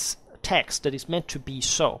concise text that is meant to be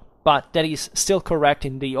so, but that is still correct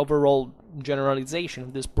in the overall generalization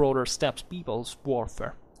of this broader steppes people's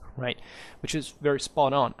warfare, right? Which is very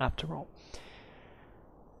spot on after all.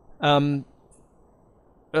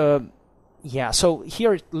 So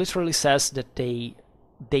here it literally says that they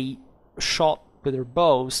shot with their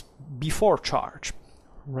bows before charge,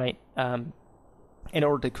 right? In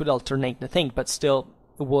order they could alternate the thing, but still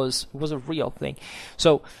it was a real thing.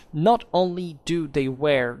 So not only do they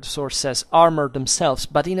wear, the source says, armor themselves,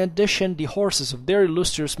 but in addition the horses of their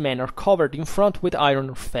illustrious men are covered in front with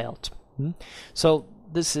iron or felt. So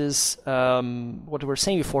this is what we were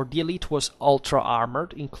saying before. The elite was ultra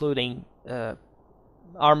armored, including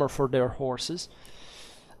armor for their horses,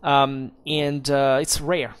 and it's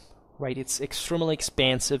rare, right? It's extremely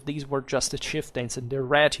expensive. These were just the chieftains and their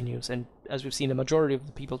retinues, and as we've seen, the majority of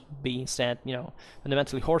the people would be instead,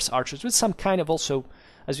 fundamentally horse archers with some kind of also,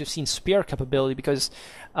 as we've seen, spear capability, because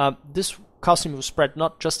this costume was spread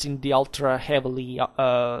not just in the ultra heavily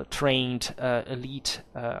trained elite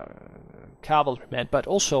cavalrymen, but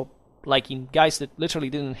also like in guys that literally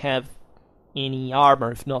didn't have any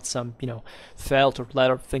armor, if not some, felt or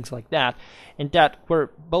leather, things like that, and that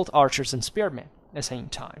were both archers and spearmen at the same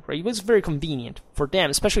time, right? It was very convenient for them,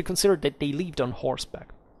 especially considered that they lived on horseback,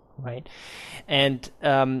 right? And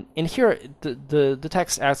here the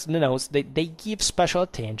text adds the notes that they give special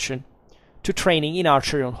attention to training in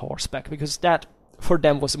archery on horseback, because that for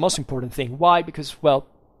them was the most important thing. Why? Because, well,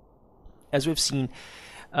 as we've seen,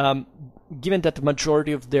 given that the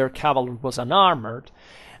majority of their cavalry was unarmored,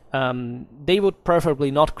 they would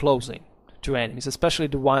preferably not close in to enemies, especially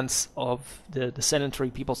the ones of the sedentary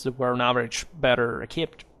peoples that were on average better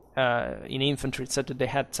equipped in infantry, so that they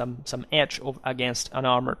had some edge against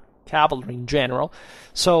unarmored cavalry in general.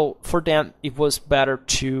 So for them it was better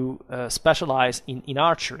to specialize in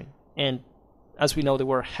archery, and as we know, they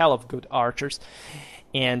were a hell of good archers,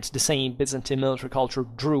 and the same Byzantine military culture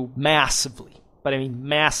drew massively, but I mean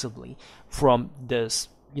massively, from this,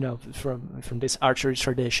 from these archery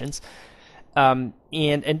traditions, and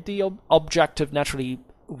the objective naturally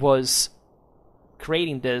was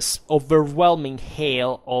creating this overwhelming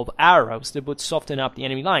hail of arrows that would soften up the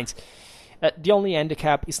enemy lines. The only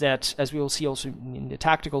handicap is that, as we will see also in the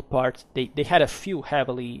tactical part, they had a few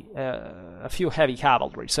heavy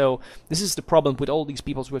cavalry. So this is the problem with all these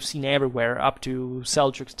peoples we've seen everywhere up to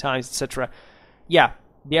Seljuk times, etc. yeah,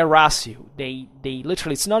 they harass you. They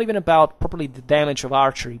literally, it's not even about properly the damage of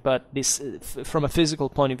archery, but this from a physical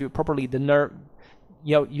point of view, properly the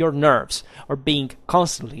your nerves are being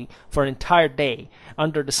constantly for an entire day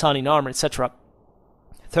under the sun in armor, etc.,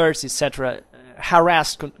 thirst, etc.,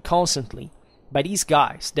 harassed constantly by these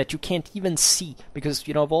guys that you can't even see because,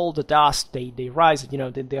 of all the dust they rise,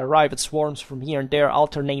 they arrive at swarms from here and there,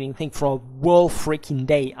 alternating thing for a whole freaking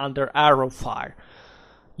day under arrow fire.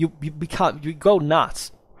 You go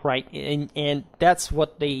nuts, right? And that's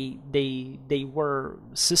what they were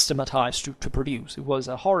systematized to produce. It was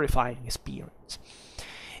a horrifying experience.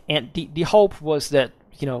 And the hope was that,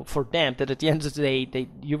 for them, that at the end of the day,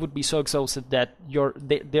 you would be so exhausted that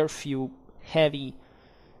their few heavy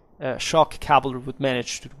shock cavalry would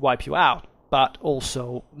manage to wipe you out. But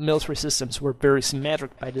also, military systems were very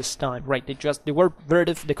symmetric by this time, right? They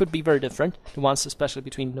could be very different, the ones especially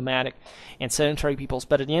between nomadic and sedentary peoples.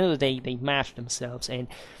 But at the end of the day, they matched themselves, and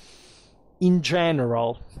in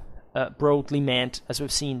general, broadly meant, as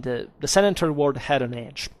we've seen, the sedentary world had an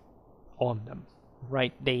edge on them,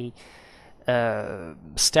 right? They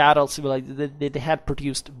Statal civilization, they had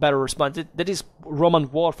produced better response. That is,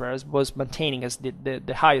 Roman warfare was maintaining as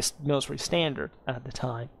the highest military standard at the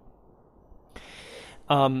time.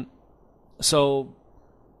 So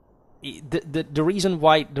the reason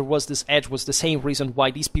why there was this edge was the same reason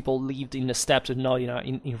why these people lived in the steppes and not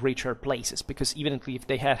in richer places, because even if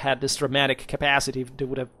they had this dramatic capacity, they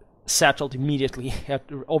would have settled immediately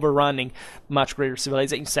after overrunning much greater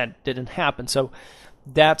civilizations. That didn't happen. So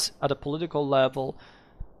that at a political level,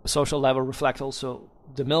 social level, reflects also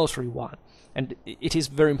the military one. And it is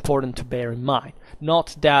very important to bear in mind.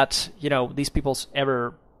 Not that, these peoples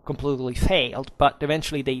ever completely failed, but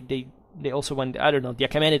eventually they also went, I don't know, the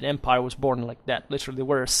Achaemenid Empire was born like that. Literally, they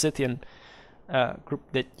were a Scythian group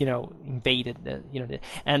that, invaded,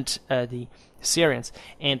 the Syrians.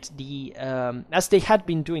 And as they had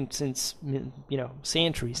been doing since,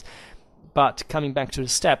 centuries, but coming back to the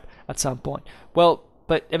steppe at some point. Well,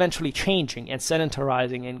 but eventually changing and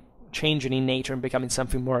sedentarizing and changing in nature and becoming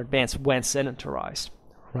something more advanced when sedentarized,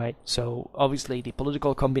 right? So obviously the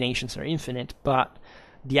political combinations are infinite, but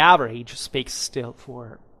the average speaks still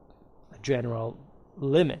for a general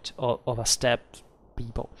limit of a steppe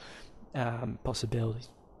people possibilities.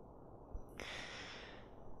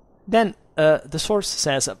 Then the source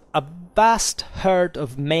says a vast herd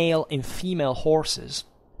of male and female horses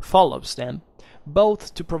follows them,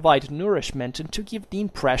 both to provide nourishment and to give the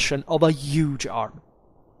impression of a huge army.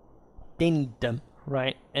 They need them,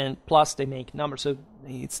 right? And plus they make numbers, so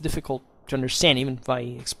it's difficult to understand, even by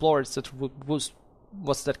explorers, that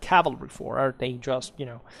what's that cavalry for? Are they just,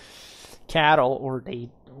 cattle, or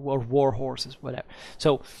war horses, whatever?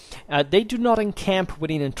 So they do not encamp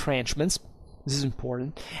within entrenchments. This is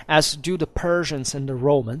important, as do the Persians and the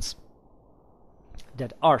Romans,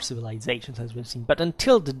 that are civilizations, as we've seen, but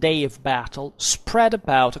until the day of battle, spread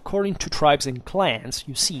about according to tribes and clans.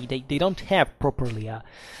 You see, they don't have properly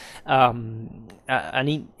an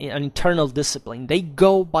internal discipline. They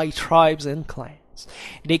go by tribes and clans.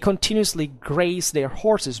 They continuously graze their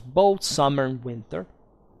horses both summer and winter.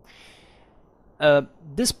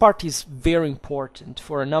 This part is very important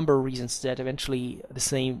for a number of reasons that eventually the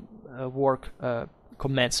same work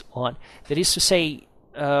comments on. That is to say,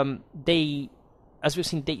 as we've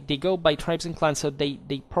seen, they go by tribes and clans, so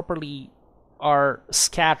they properly are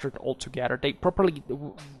scattered altogether. They properly,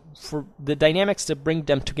 for the dynamics that bring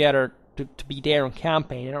them together to be there on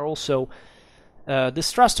campaign, and are also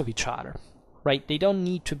distrust of each other, right? They don't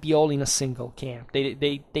need to be all in a single camp.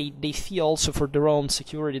 They feel also for their own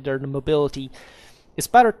security, their mobility, it's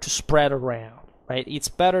better to spread around, right? It's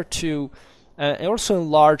better to also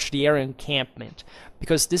enlarge the area encampment,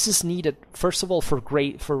 because this is needed first of all for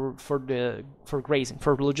grazing, for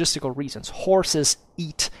logistical reasons. Horses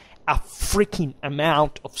eat a freaking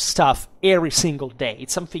amount of stuff every single day.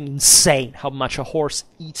 It's something insane how much a horse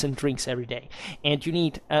eats and drinks every day, and you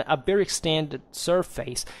need a very extended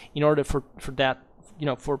surface in order for that,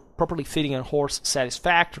 for properly feeding a horse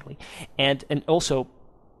satisfactorily, and also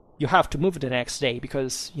you have to move it the next day,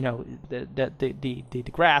 because the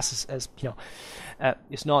grass is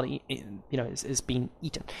not is being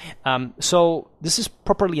eaten. So this is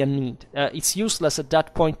properly a need. It's useless at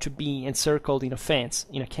that point to be encircled in a fence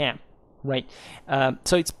in a camp, right?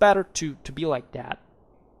 So it's better to be like that.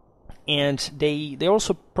 And they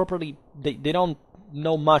also properly they don't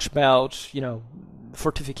know much about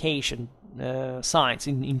fortification science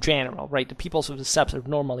in general, right? The peoples of the steppes are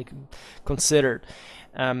normally considered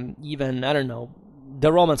even, I don't know,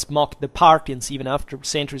 the Romans mocked the Parthians even after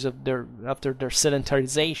centuries of their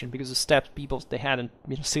sedentarization, because the steppe peoples, they hadn't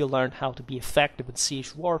still learned how to be effective at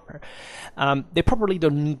siege warfare. They probably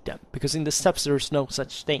don't need them, because in the steppes there's no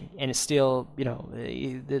such thing, and it's still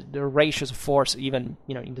the ratios of force even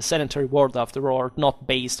in the sedentary world after all are not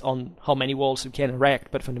based on how many walls you can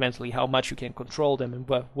erect, but fundamentally how much you can control them and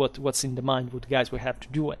what's in the mind what the guys will have to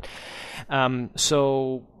do it.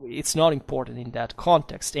 So it's not important in that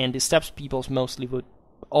context, and the steppes peoples mostly would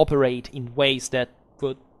operate in ways that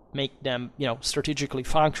would make them strategically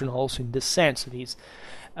functional also in this sense. It is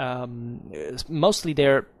mostly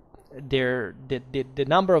the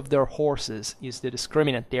number of their horses is the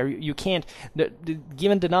discriminant there. You can't,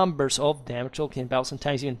 given the numbers of them, we're talking about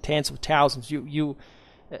sometimes even tens of thousands, you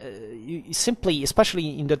simply,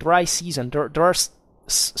 especially in the dry season, there are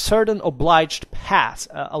certain obliged paths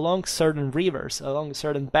along certain rivers, along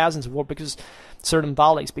certain basins of water, because certain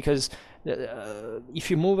valleys, because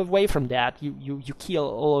if you move away from that, you kill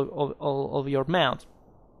all of your mount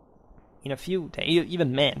in a few days,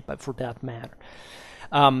 even men, but for that matter.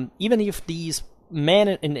 Even if these men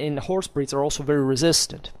in horse breeds are also very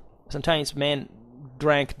resistant, sometimes men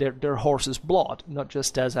drank their horse's blood, not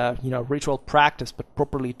just as a ritual practice, but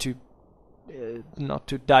properly to not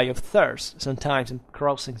to die of thirst. Sometimes in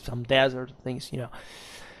crossing some desert things,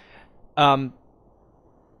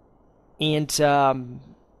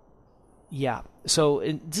 So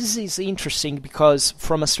this is interesting because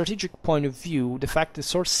from a strategic point of view, the fact the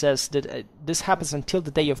source says that this happens until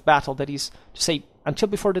the day of battle, that is to say, until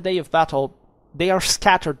before the day of battle, they are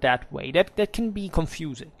scattered that way. That can be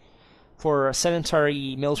confusing for a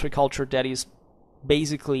sedentary military culture that is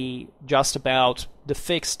basically just about the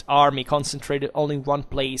fixed army concentrated only in one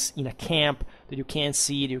place in a camp that you can't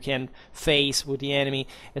see, that you can face with the enemy,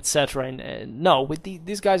 etc. And no, with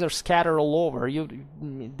these guys are scattered all over.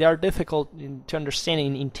 They are difficult to understand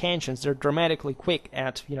in intentions. They're dramatically quick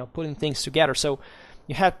at putting things together. So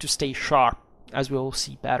you have to stay sharp, as we will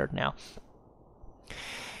see better now.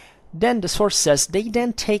 Then the source says they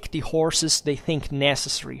then take the horses they think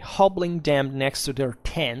necessary, hobbling them next to their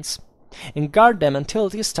tents, and guard them until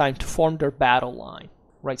it is time to form their battle line.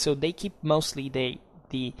 Right, so they keep mostly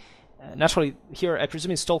naturally here I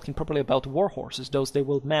presume it's talking properly about war horses. Those they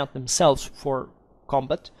will mount themselves for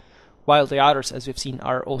combat, while the others, as we've seen,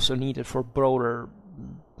 are also needed for broader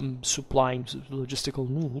supplying logistical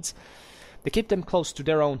needs. They keep them close to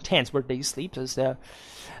their own tents where they sleep as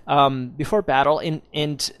before battle, and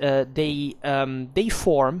they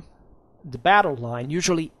form the battle line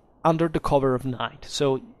usually under the cover of night.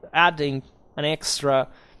 So adding an extra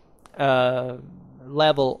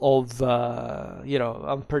level of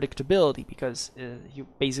unpredictability, because you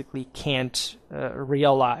basically can't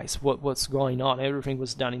realize what's going on. Everything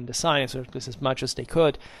was done in the science, or at least as much as they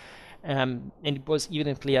could, and it was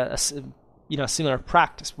evidently a similar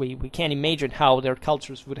practice. We can't imagine how their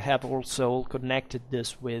cultures would have also connected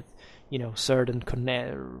this with certain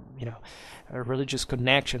religious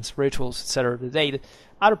connections, rituals, etc. Today,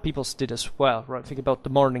 other peoples did as well, right? Think about the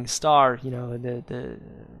morning star, all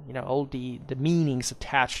the meanings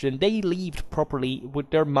attached, and they lived properly with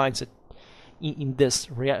their mindset in this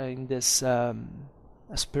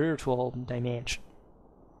spiritual dimension.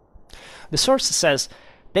 The source says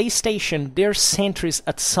they station their sentries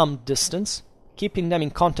at some distance, keeping them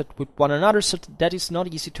in contact with one another, so that it's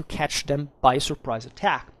not easy to catch them by a surprise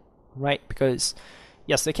attack, right? Because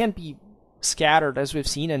yes, they can be scattered, as we've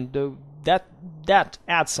seen, and that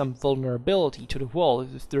adds some vulnerability to the wall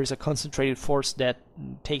if there is a concentrated force that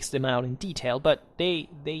takes them out in detail. But they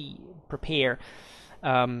prepare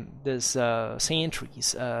these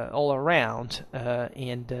sentries all around,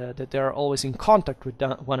 and that they are always in contact with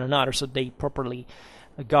one another, so they properly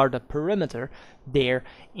guard the perimeter there,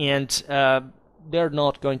 and they're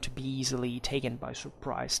not going to be easily taken by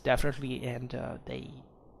surprise, definitely. And they,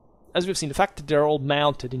 as we've seen, the fact that they're all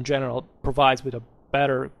mounted in general provides with a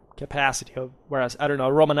better capacity of, whereas, I don't know,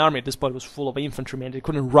 a Roman army at this point was full of infantrymen. They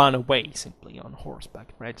couldn't run away simply on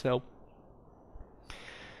horseback, right? So,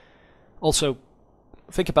 also,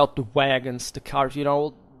 think about the wagons, the cars,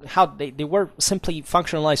 how they were simply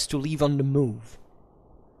functionalized to live on the move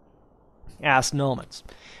as nomads.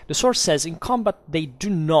 The source says in combat they do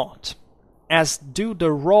not, as do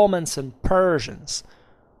the Romans and Persians,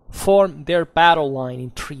 form their battle line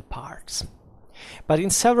in 3 parts, but in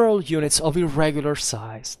several units of irregular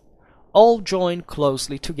size, all join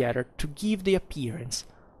closely together to give the appearance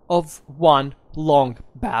of one long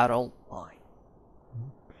battle line.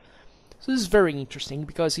 So this is very interesting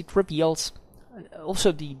because it reveals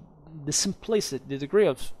also the simplicity, the degree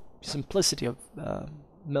of simplicity of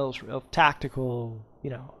military, of tactical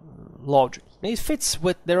logic. It fits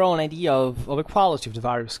with their own idea of equality of the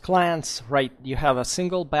various clans, right? You have a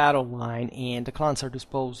single battle line, and the clans are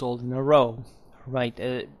disposed all in a row,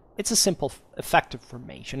 right? It's a simple, effective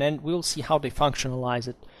formation, and we'll see how they functionalize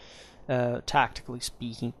it, tactically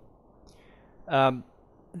speaking. The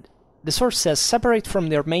source says, separate from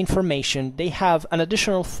their main formation, they have an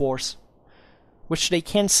additional force which they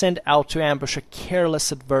can send out to ambush a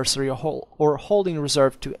careless adversary or hold in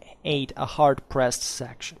reserve to aid a hard-pressed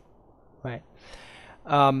section. Right?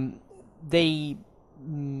 They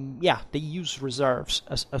use reserves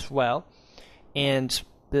as well, and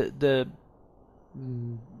the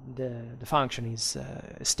function is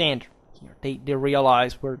standard here. They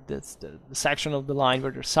realize where the section of the line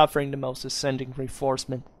where they're suffering the most is sending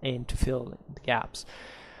reinforcement in to fill the gaps.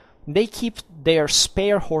 They keep their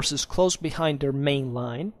spare horses close behind their main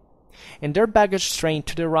line, and their baggage train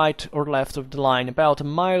to the right or left of the line, about a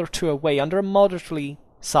mile or two away, under a moderately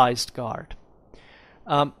sized guard.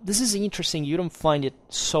 This is interesting. You don't find it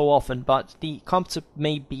so often, but the concept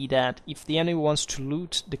may be that if the enemy wants to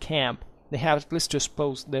loot the camp, they have at least to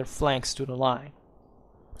expose their flanks to the line.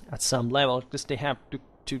 At some level, at least they have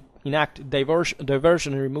to enact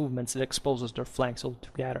diversionary movements that exposes their flanks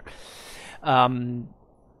altogether. And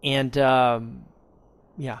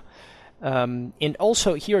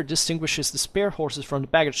also here distinguishes the spare horses from the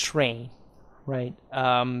baggage train, right?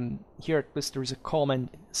 Here at least there is a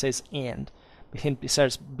comment that says "and." It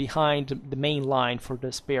says behind the main line for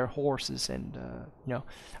the spare horses, and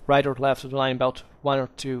right or left of the line, about 1 or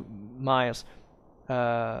 2 miles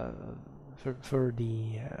for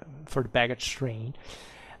the baggage train.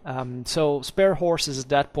 So spare horses at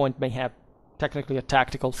that point may have technically a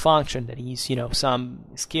tactical function, that is, some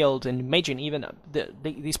skilled, and imagine even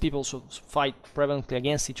these people fight prevalently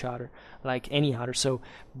against each other like any other, so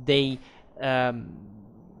they all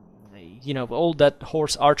that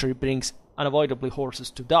horse archery brings unavoidably horses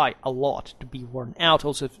to die a lot, to be worn out,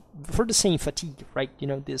 also for the same fatigue, right?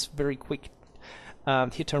 This very quick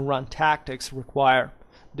hit and run tactics require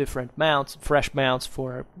different mounts, fresh mounts,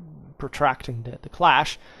 for protracting the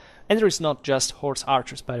clash. And there is not just horse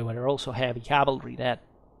archers, by the way. There are also heavy cavalry that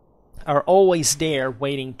are always there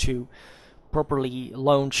waiting to properly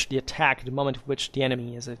launch the attack at the moment at which the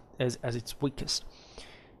enemy is as its weakest.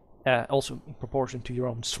 Also in proportion to your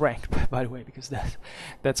own strength, by the way, because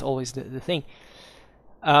that's always the thing.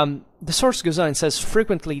 The source goes on and says,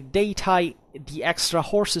 frequently they tie the extra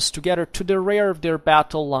horses together to the rear of their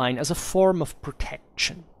battle line as a form of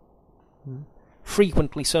protection.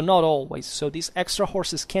 Frequently, so not always. So these extra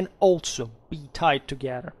horses can also be tied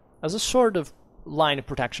together as a sort of line of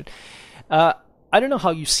protection. I don't know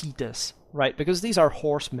how you see this, right? Because these are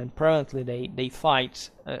horsemen. Apparently they fight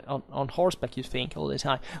on horseback, you think, all the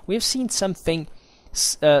time. We have seen something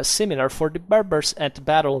similar for the Berbers at the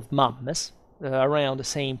Battle of Mammes, around the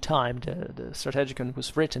same time the Strategikon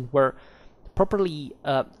was written, where properly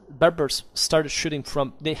Berbers started shooting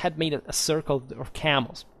from, they had made a circle of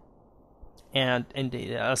camels, and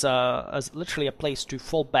as literally a place to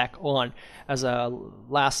fall back on, as a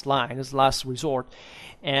last line, as a last resort,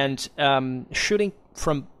 and shooting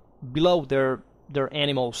from below their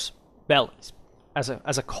animals' bellies as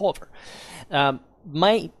a cover.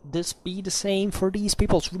 Might this be the same for these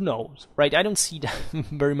people? Who knows, right? I don't see that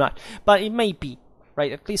very much, but it may be,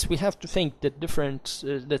 right? At least we have to think that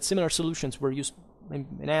that similar solutions were used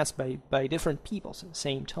and asked by different peoples at the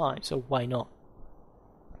same time, so why not?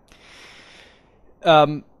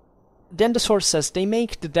 Then the source says, they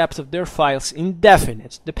make the depth of their files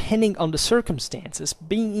indefinite, depending on the circumstances,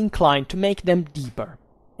 being inclined to make them deeper,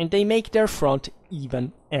 and they make their front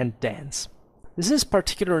even and dense. This is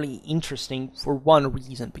particularly interesting for one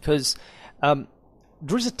reason, because there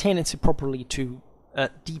is a tendency properly to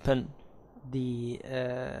deepen the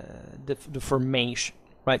formation,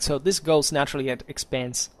 right? So this goes naturally at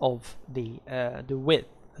expense of the width,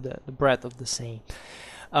 the breadth of the same.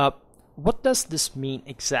 What does this mean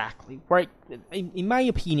exactly? Right? In my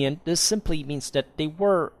opinion, this simply means that they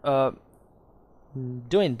were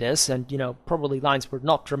doing this, and probably lines were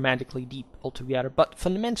not dramatically deep altogether, but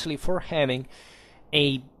fundamentally for having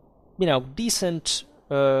a decent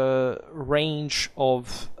range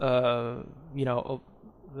of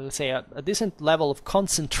let's say a decent level of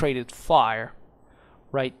concentrated fire,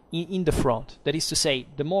 right, in the front. That is to say,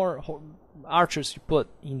 the more archers you put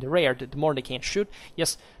in the rear, the more they can shoot.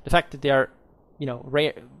 Yes, the fact that they are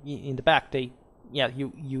rear in the back,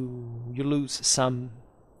 you lose some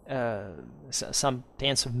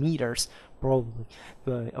tens of meters probably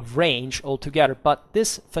of range altogether, but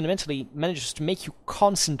this fundamentally manages to make you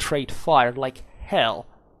concentrate fire like hell,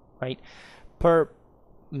 right? Per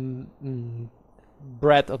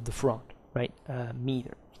breadth of the front, right?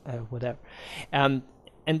 Meter, whatever. And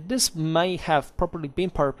this may have probably been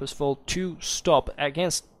purposeful to stop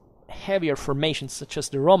against heavier formations such as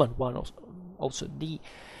the Roman one. Also, the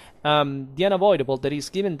unavoidable, that is,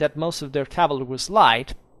 given that most of their cavalry was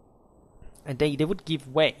light, and they would give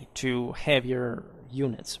way to heavier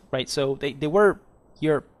units, right? So they were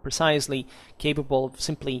here precisely capable of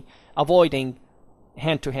simply avoiding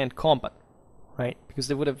hand-to-hand combat, right? Because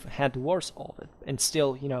they would have had worse of it. And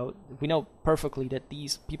still, we know perfectly that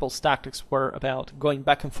these people's tactics were about going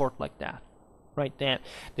back and forth like that, right? Then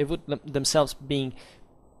they would themselves being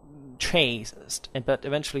chased, but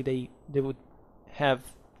eventually they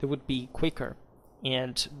would be quicker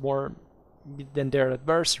and more than their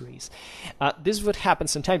adversaries. This would happen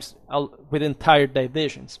sometimes with entire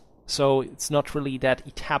divisions. So it's not really that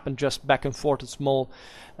it happened just back and forth at small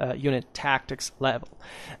unit tactics level.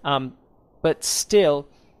 But still,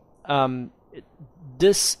 the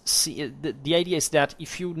idea is that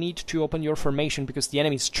if you need to open your formation because the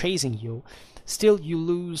enemy is chasing you, still you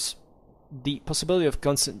lose the possibility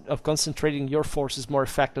of concentrating your forces more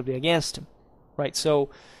effectively against him, right? So,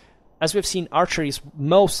 as we've seen, archery is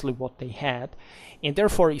mostly what they had, and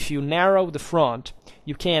therefore, if you narrow the front,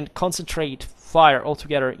 you can concentrate fire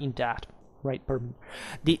altogether in that, right?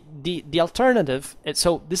 The alternative,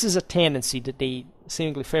 so this is a tendency that they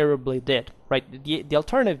seemingly favorably did, right? The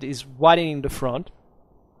alternative is widening the front,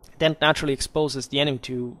 then naturally exposes the enemy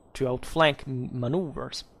to outflank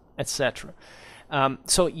maneuvers, etc.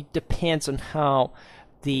 So it depends on how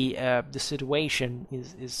the situation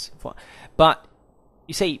is. But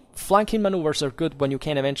you say flanking maneuvers are good when you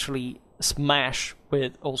can eventually smash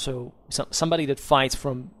with also somebody that fights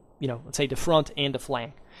from, let's say the front and the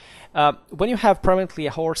flank. When you have permanently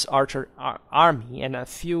a horse archer army and a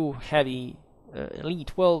few heavy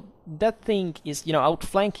elite, well, that thing is,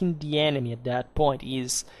 outflanking the enemy at that point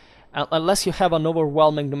is, unless you have an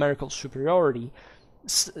overwhelming numerical superiority,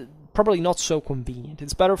 probably not so convenient.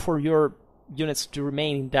 It's better for your units to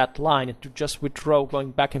remain in that line and to just withdraw,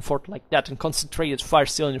 going back and forth like that, and concentrate its fire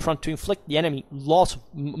still in the front to inflict the enemy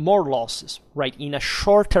more losses, right, in a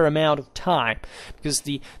shorter amount of time. Because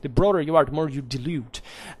the broader you are, the more you dilute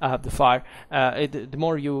the fire, the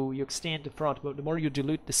more you extend the front, but the more you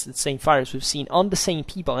dilute the same fire, as we've seen on the same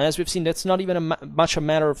people. And as we've seen, that's not even much a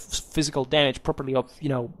matter of physical damage, properly of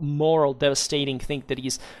moral devastating thing that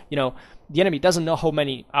is, the enemy doesn't know how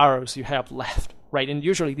many arrows you have left. Right, and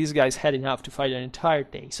usually these guys had enough to fight an entire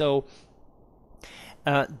day. So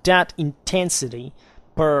that intensity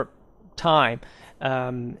per time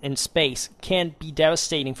and space can be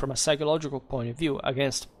devastating from a psychological point of view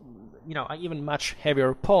against, even much heavier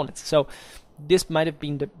opponents. So this might have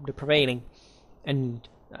been the prevailing need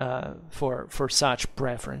for such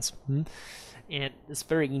preference, and it's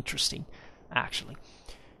very interesting, actually.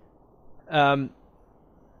 And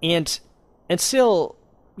still.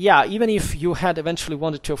 Yeah, even if you had eventually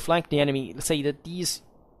wanted to flank the enemy, let's say that these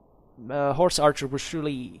horse archers were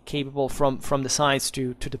surely capable from the sides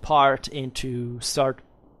to depart and to start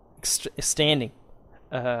extending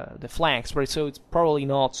the flanks, right? So it's probably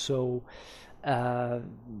not so,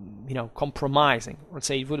 compromising. Let's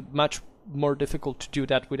say it would be much more difficult to do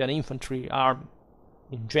that with an infantry army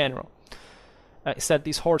in general. Instead,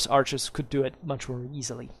 these horse archers could do it much more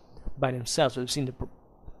easily by themselves. We've seen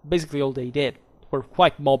basically all they did were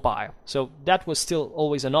quite mobile, so that was still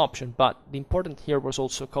always an option, but the important here was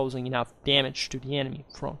also causing enough damage to the enemy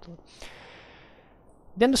frontally.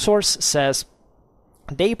 Then the source says,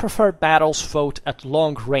 they prefer battles fought at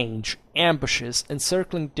long range, ambushes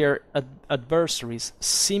encircling their adversaries,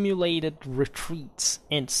 simulated retreats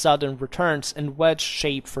and sudden returns, and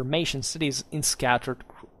wedge-shaped formations, that is, in scattered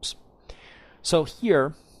groups. So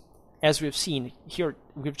here, as we've seen, here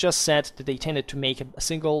we've just said that they tended to make a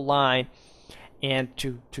single line and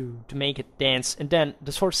to make it dense. And then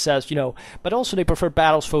the source says, but also they prefer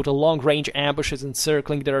battles fought at long-range ambushes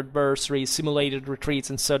encircling their adversaries, simulated retreats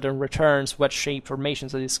and sudden returns, wedge-shaped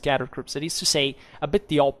formations, that is, scattered groups. That is to say, a bit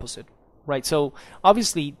the opposite, right? So,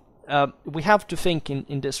 obviously, we have to think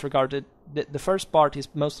in this regard that the first part is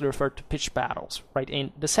mostly referred to pitched battles, right?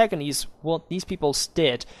 And the second is what these people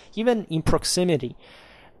did, even in proximity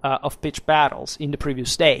of pitched battles in the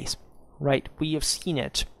previous days, right? We have seen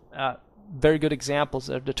it. Very good examples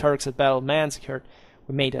are the Turks at Battle of Manzikert.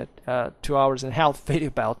 We made a 2.5-hour video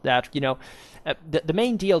about that. The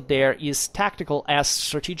main deal there is tactical as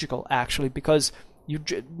strategical, actually, because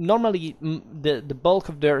normally the bulk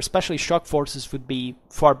of their, especially shock forces, would be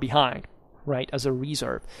far behind, right, as a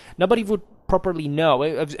reserve. Nobody would properly know.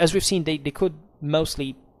 As we've seen, they could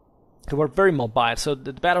mostly They were very mobile, so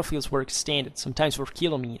the battlefields were extended, sometimes for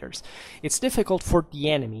kilometers. It's difficult for the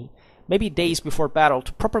enemy, maybe days before battle,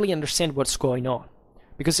 to properly understand what's going on.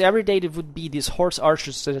 Because every day there would be these horse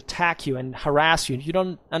archers that attack you and harass you, and you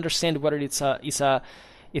don't understand whether it's the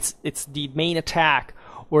main attack,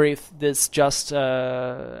 or if this just,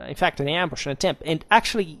 in fact, an ambush, an attempt. And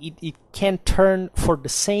actually, it can turn for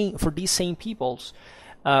these same peoples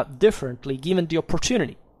differently, given the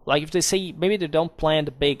opportunity. Like if they say, maybe they don't plan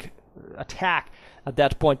the big attack at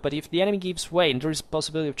that point, but if the enemy gives way and there is a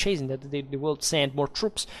possibility of chasing that, they will send more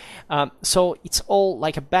troops. So it's all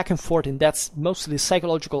like a back and forth, and that's mostly the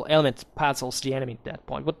psychological element that puzzles the enemy at that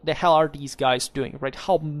point. What the hell are these guys doing, right?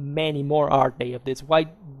 How many more are they of this? Why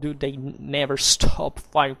do they never stop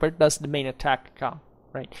fighting? Where does the main attack come,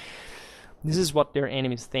 right? This is what their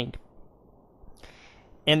enemies think.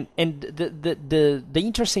 And the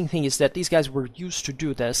interesting thing is that these guys were used to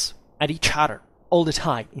do this at each other all the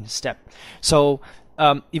time in step. So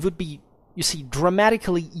it would be, you see,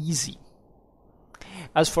 dramatically easy.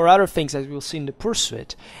 As for other things, as we'll see in the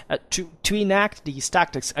pursuit, to enact these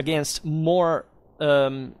tactics against more,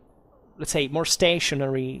 let's say, more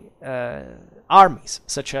stationary armies,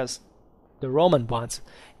 such as the Roman ones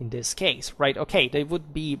in this case, right? Okay, they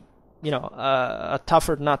would be, a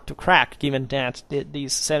tougher nut to crack, given that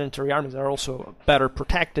these sedentary armies are also better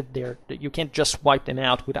protected there. You can't just wipe them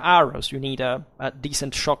out with arrows. You need a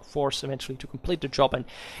decent shock force eventually to complete the job, and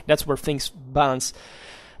that's where things balance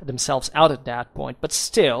themselves out at that point. But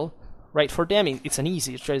still, right, for them it's an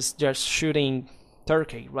easy, it's just shooting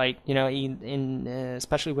turkey, right?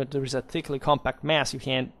 Especially when there is a thickly compact mass, you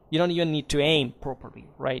don't even need to aim properly,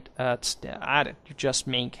 right? At it, you just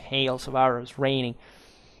make hails of arrows raining,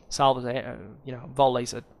 salvos,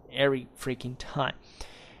 volleys at every freaking time,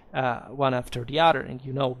 one after the other, and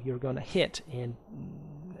you're gonna hit and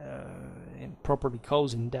properly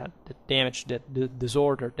causing that damage, the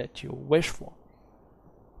disorder that you wish for.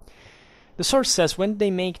 The source says when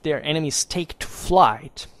they make their enemies take to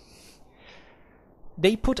flight,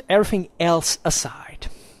 they put everything else aside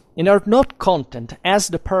and are not content, as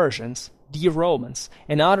the Persians, the Romans,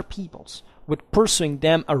 and other peoples, with pursuing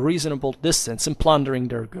them a reasonable distance and plundering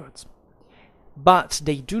their goods. But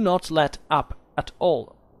they do not let up at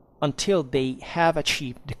all until they have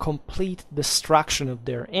achieved the complete destruction of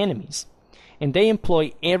their enemies, and they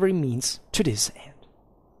employ every means to this end.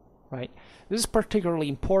 Right? This is particularly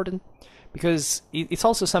important because it's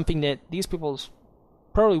also something that these peoples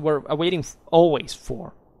probably were awaiting always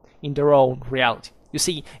for in their own reality. You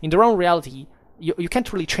see, in their own reality, you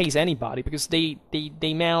can't really chase anybody because they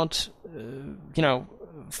mount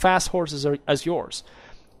fast horses as yours.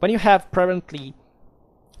 When you have prevalently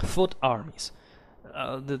foot armies,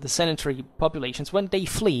 the sedentary populations, when they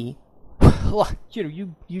flee,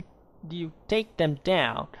 you take them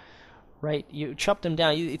down, right? You chop them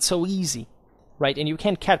down. It's so easy, right? And you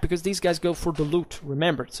can't catch, because these guys go for the loot.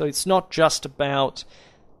 Remember, so it's not just about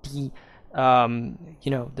the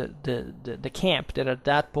camp that at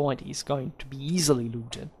that point is going to be easily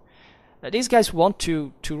looted. These guys want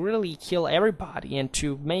to really kill everybody and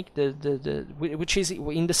to make which is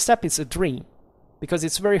in the steppe is a dream, because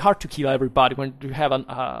it's very hard to kill everybody when you have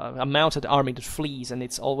a mounted army that flees and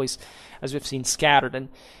it's always, as we've seen, scattered. And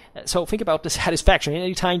so think about the satisfaction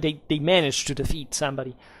anytime they manage to defeat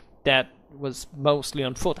somebody that was mostly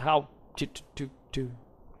on foot, how to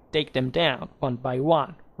take them down one by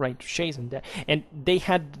one, right, to chase them down. And they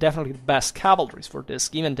had definitely the best cavalries for this,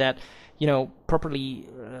 given that properly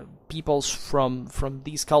peoples from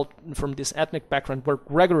this ethnic background were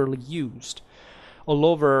regularly used all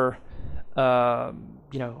over,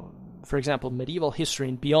 for example, medieval history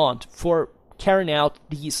and beyond, for carrying out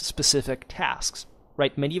these specific tasks.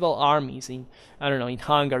 Right, medieval armies in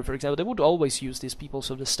Hungary, for example, they would always use these peoples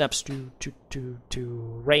of the steppes to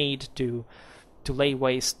raid, to lay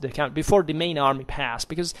waste the country before the main army passed,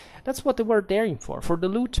 because that's what they were daring for the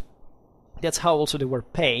loot. That's how also they were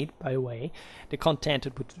paid, by the way. They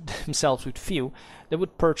contented with themselves with few. They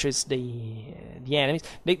would purchase the enemies.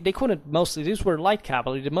 They couldn't, mostly, these were light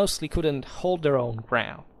cavalry, they mostly couldn't hold their own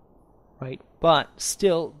ground, right? But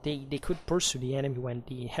still, they could pursue the enemy when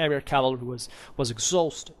the heavier cavalry was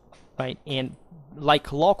exhausted, right? And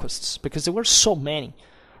like locusts, because there were so many.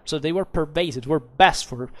 So they were pervasive, were best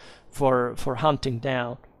for hunting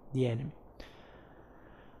down the enemy.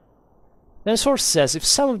 Then the source says, if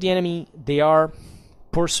some of the enemy they are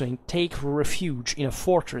pursuing take refuge in a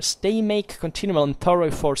fortress, they make continual and thorough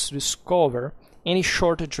efforts to discover any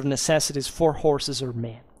shortage of necessities for horses or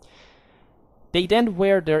men. They then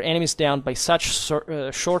wear their enemies down by such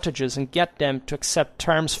shortages and get them to accept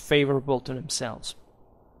terms favorable to themselves.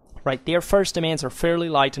 right? Their first demands are fairly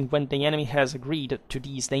light, and when the enemy has agreed to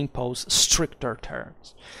these, they impose stricter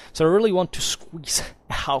terms. So they really want to squeeze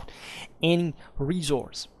out any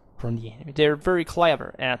resource from the enemy. They're very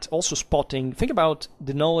clever at also spotting. Think about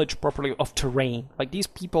the knowledge properly of terrain. Like, these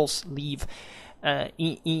peoples live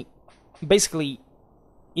basically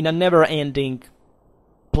in a never-ending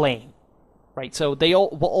plane, right? So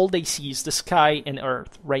all they see is the sky and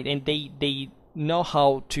earth, right? And they know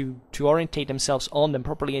how to orientate themselves on them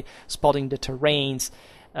properly, spotting the terrains,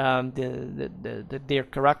 their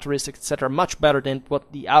characteristics, etc., much better than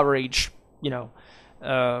what the average,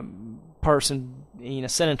 person in a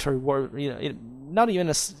sedentary world, not even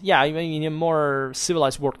in a more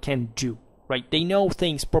civilized world can do. Right? They know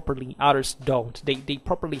things properly, others don't. They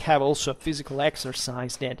properly have also a physical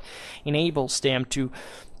exercise that enables them to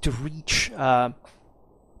reach on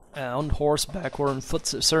horseback or on foot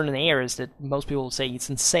certain areas that most people say it's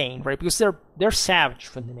insane, right? Because they're savage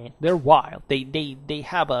fundamentally. They're wild. They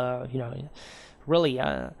have a really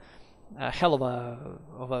a hell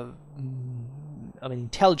of an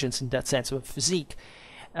intelligence in that sense, of a physique.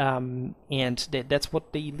 And that's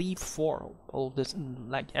what they live for, all this,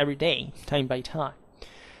 like every day, time by time.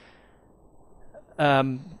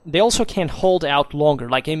 They also can hold out longer.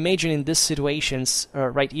 Like, imagine in these situations,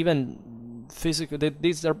 right? Even physically,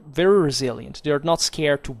 these are very resilient. They're not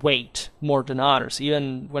scared to wait more than others,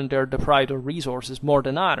 even when they're deprived of resources more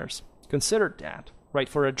than others. Consider that. Right,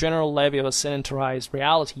 for a general levy of a sedentarized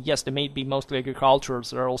reality, yes, they may be mostly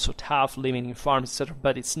agriculturers that are also tough, living in farms, etc.,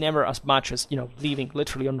 but it's never as much as, living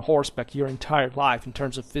literally on horseback your entire life in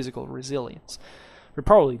terms of physical resilience. They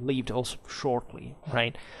probably lived also shortly,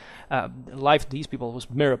 right? The life of these people was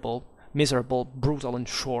miserable, brutal, and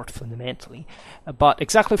short, fundamentally. But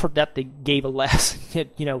exactly for that, they gave a less,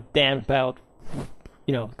 damn about,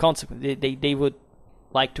 consequence. They would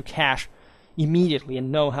like to cash immediately and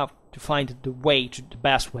know how to find the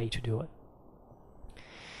best way to do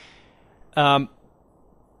it.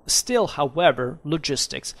 Still, however,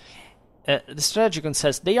 logistics. The Strategikon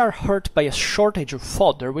says they are hurt by a shortage of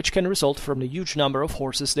fodder, which can result from the huge number of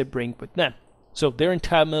horses they bring with them. So their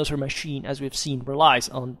entire military machine, as we've seen, relies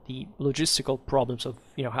on the logistical problems of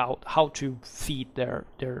how to feed their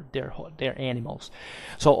animals.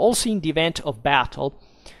 So also in the event of battle,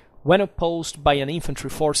 when opposed by an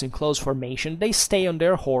infantry force in close formation, they stay on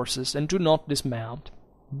their horses and do not dismount.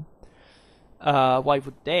 Why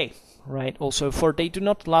would they? Right? Also, for they do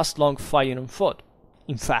not last long fighting on foot,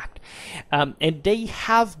 in fact. And they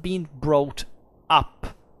have been brought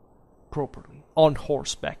up properly on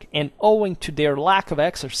horseback. And owing to their lack of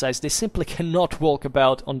exercise, they simply cannot walk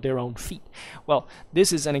about on their own feet. Well,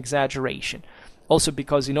 this is an exaggeration. Also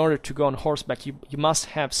because in order to go on horseback, you must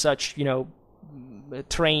have such,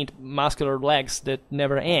 trained muscular legs that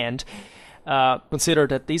never end. Consider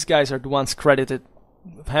that these guys are the ones credited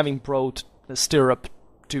with having brought the stirrup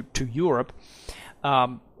to Europe,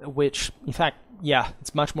 which in fact,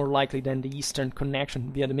 it's much more likely than the Eastern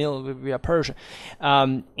connection via Persia.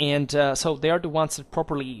 So they are the ones that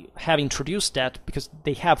properly have introduced that, because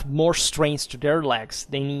they have more strains to their legs.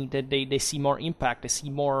 They see more impact. They see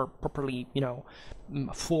more properly,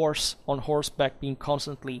 force on horseback being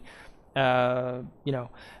constantly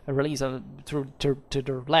release through to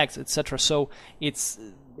their legs, etc. So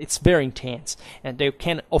it's very intense, and they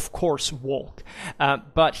can of course walk.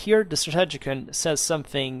 But here the Strategikon says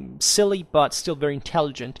something silly but still very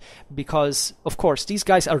intelligent, because of course these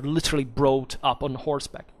guys are literally brought up on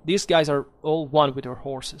horseback. These guys are all one with their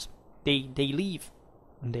horses. They live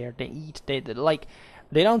there, they eat, they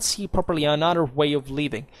don't see properly another way of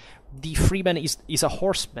living. The freeman is a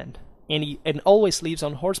horseman. And always lives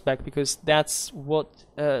on horseback, because that's what,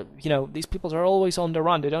 these people are always on the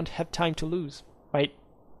run. They don't have time to lose, right?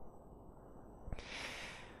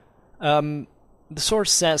 The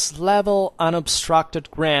source says level,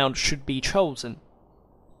 unobstructed ground should be chosen,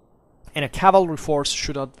 and a cavalry force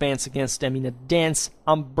should advance against them in a dense,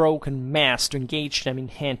 unbroken mass to engage them in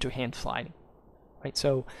hand-to-hand fighting, right?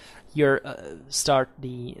 So here start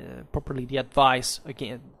properly the advice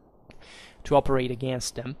again to operate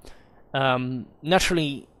against them.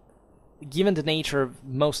 Naturally, given the nature of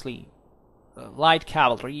mostly light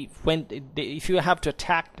cavalry, if you have to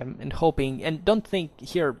attack them and hoping, and don't think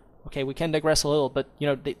here, okay, we can digress a little, but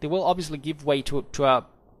they will obviously give way to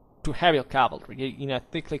heavier cavalry. A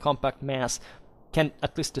thickly compact mass can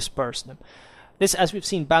at least disperse them. This, as we've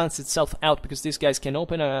seen, balances itself out, because these guys can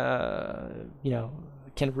open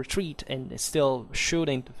can retreat and still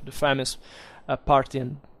shooting the famous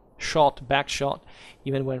Parthian back shot,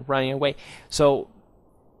 even when running away. So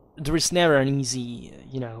there is never an easy,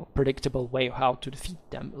 predictable way of how to defeat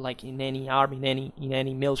them, like in any army, in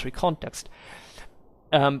any military context.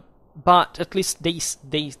 But at least they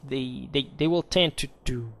will tend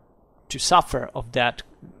to suffer of that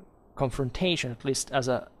confrontation, at least as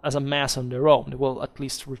a mass on their own. They will at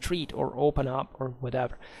least retreat or open up or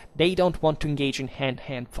whatever. They don't want to engage in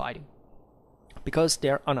hand-to-hand fighting because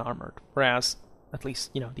they're unarmored. Whereas, at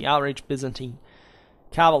least, the average Byzantine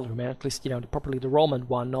cavalryman, at least, properly the Roman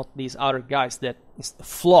one, not these other guys that is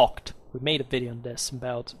flocked. We made a video on this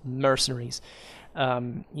about mercenaries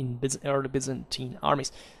in early Byzantine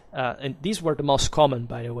armies. And these were the most common,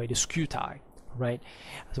 by the way, the scuti, right,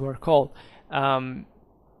 as they were called.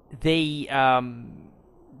 They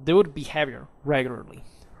would be heavier regularly,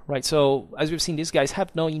 right? So as we've seen, these guys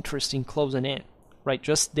have no interest in closing in, right?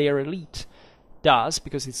 Just their elite does,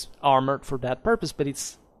 because it's armored for that purpose, but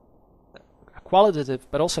it's a qualitative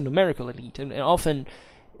but also numerical elite, and often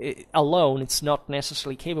alone it's not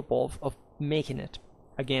necessarily capable of making it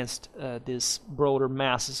against these broader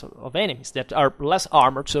masses of enemies that are less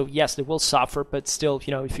armored. So yes, they will suffer, but still,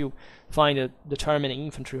 if you find a determined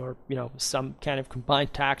infantry or some kind of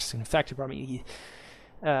combined tactics and effective army,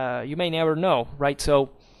 you may never know, right? So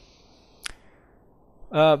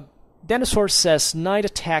then the source says, night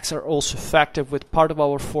attacks are also effective, with part of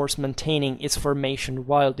our force maintaining its formation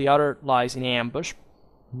while the other lies in ambush.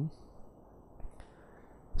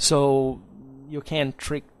 So you can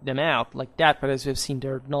trick them out like that, but as we've seen,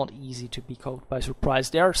 they're not easy to be caught by surprise.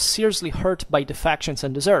 They are seriously hurt by defections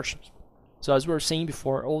and desertions. So as we were saying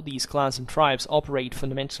before, all these clans and tribes operate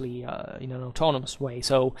fundamentally in an autonomous way.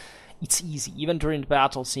 So it's easy, even during the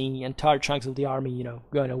battle, seeing entire chunks of the army,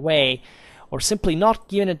 going away, or simply not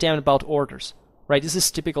giving a damn about orders. Right? This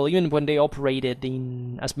is typical. Even when they operated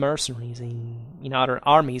as mercenaries in other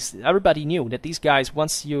armies, everybody knew that these guys,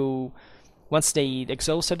 once they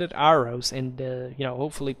exhausted their arrows and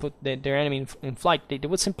hopefully put their enemy in flight, they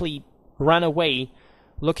would simply run away,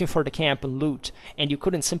 looking for the camp and loot, and you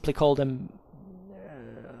couldn't simply call them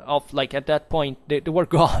off. Like at that point, they were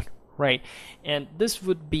gone, right? And this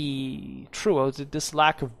would be true of this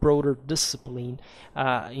lack of broader discipline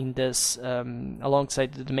in this,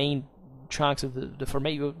 alongside the main chunks of the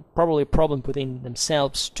formation, probably a problem within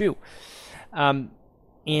themselves too,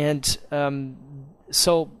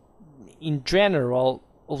 so in general,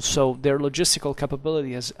 also their logistical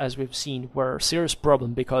capabilities, as we've seen, were a serious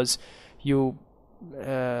problem, because they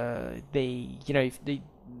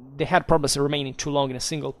had problems remaining too long in a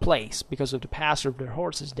single place because of the pasture of their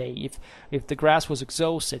horses. If the grass was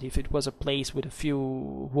exhausted, if it was a place with a few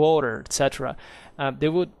water, etc., they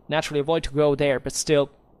would naturally avoid to go there, but still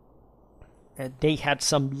they had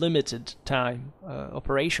some limited time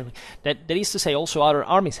operationally. That is to say, also other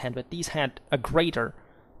armies had, but these had a greater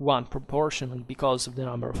one proportionally because of the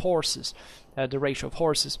number of horses, the ratio of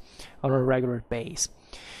horses on a regular base.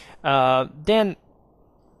 So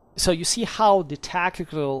you see how the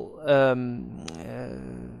tactical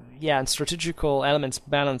and strategical elements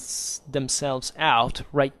balance themselves out,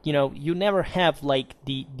 right? You never have like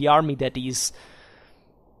the army that is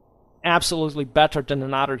absolutely better than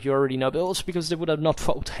another you already know, but also because they would have not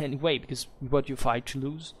fought anyway, because what you fight to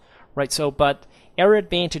lose, right? So, but every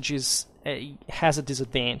advantage has a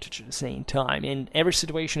disadvantage at the same time, and every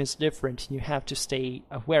situation is different. You have to stay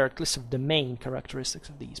aware, at least, of the main characteristics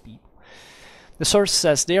of these people. The source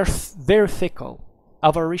says they are very fickle,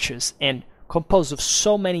 avaricious, and composed of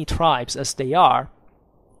so many tribes as they are,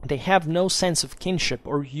 they have no sense of kinship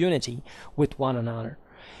or unity with one another.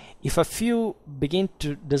 If a few begin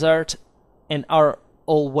to desert and are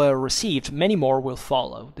all well received, many more will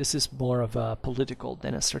follow. This is more of a political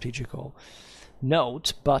than a strategical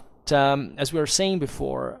note, but as we were saying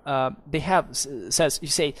before,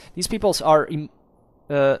 these peoples are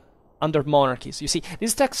under monarchies. You see,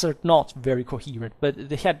 these texts are not very coherent, but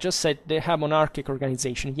they had just said they have monarchic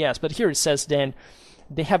organization, yes, but here it says then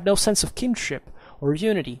they have no sense of kinship or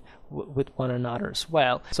unity with one another as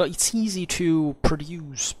well. So it's easy to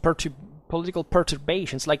produce political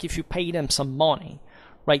perturbations, like if you pay them some money,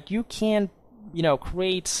 right? You can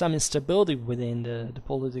create some instability within the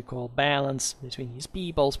political balance between these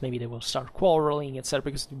peoples. Maybe they will start quarreling, etc.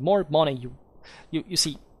 Because the more money you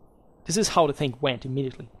see, this is how the thing went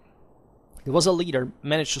immediately. There was a leader,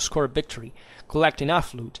 managed to score a victory, collect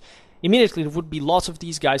enough loot. Immediately there would be lots of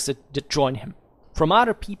these guys that join him from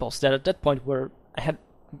other peoples that at that point were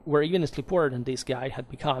infinitely poorer than this guy had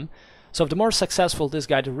become. So the more successful this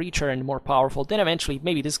guy, the richer and more powerful. Then eventually,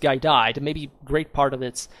 maybe this guy died, and maybe great part of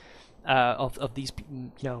its of these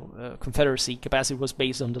confederacy capacity was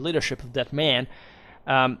based on the leadership of that man.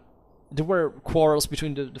 there were quarrels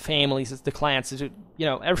between the families, the clans.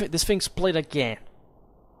 This thing split again,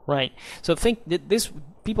 right? So think that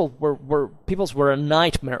peoples were a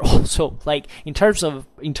nightmare. Also, like in terms of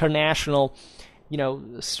international,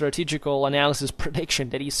 strategical analysis prediction,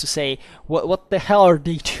 that is to say, what the hell are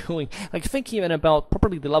they doing? Like, think even about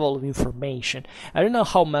properly the level of information. I don't know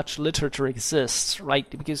how much literature exists, right?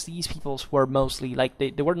 Because these peoples were mostly, like,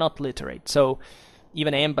 they were not literate. So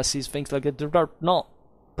even embassies, things like that, they are not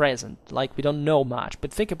present. Like, we don't know much.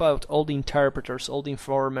 But think about all the interpreters, all the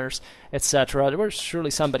informers, etc. There was surely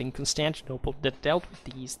somebody in Constantinople that dealt with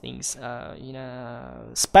these things in a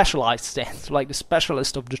specialized sense, like the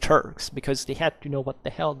specialist of the Turks, because they had to know what the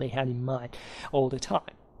hell they had in mind all the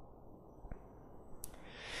time.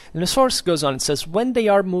 And the source goes on and says, when they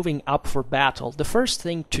are moving up for battle, the first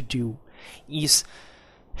thing to do is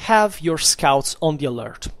have your scouts on the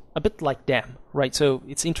alert. A bit like them, right? So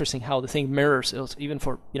it's interesting how the thing mirrors it, even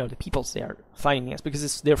for the peoples they are fighting against,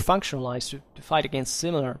 because they're functionalized to fight against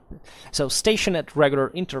similar. So station at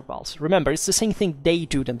regular intervals. Remember, it's the same thing they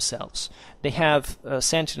do themselves. They have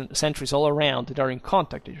sentries all around that are in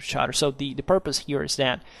contact with each other. So the purpose here is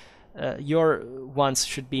that your ones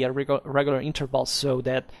should be at regular intervals, so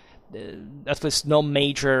that at least no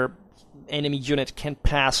major enemy unit can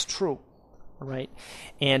pass through. Right,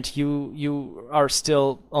 and you are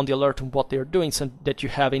still on the alert on what they are doing, so that you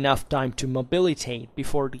have enough time to mobilitate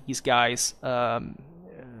before these guys, outtime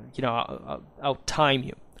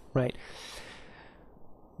you, right?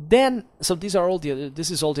 Then, so this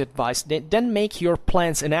is all the advice. Then make your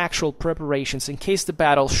plans and actual preparations in case the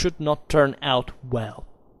battle should not turn out well.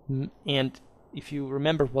 And if you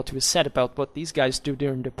remember what was said about what these guys do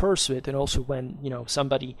during the pursuit, and also when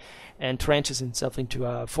somebody entrenches himself into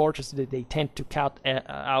a fortress, they tend to cut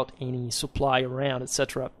out any supply around,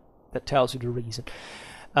 etc. That tells you the reason.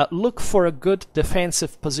 Look for a good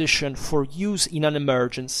defensive position for use in an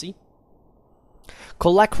emergency.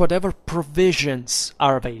 Collect whatever provisions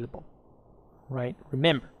are available. Right?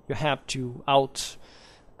 Remember, you have to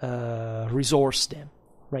resource them.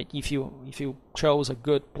 Right, if you chose a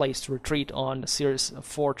good place to retreat on a series of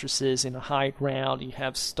fortresses in a high ground, you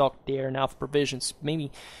have stocked there enough provisions.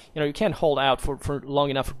 Maybe you can't hold out for long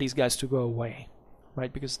enough for these guys to go away,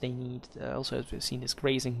 right? Because they need also, as we've seen, this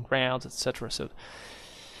grazing grounds, etc. So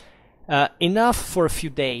enough for a few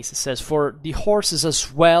days, it says, for the horses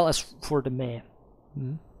as well as for the men,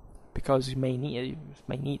 because you may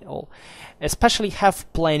need all. Especially have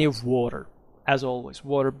plenty of water. As always,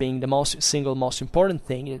 water being the single most important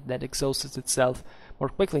thing that exhausts itself more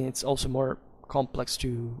quickly. It's also more complex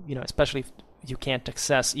to, especially if you can't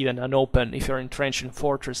access even if you're entrenched in a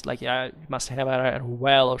fortress, like you must have a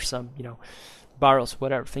well or some, barrels,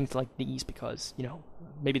 whatever, things like these, because,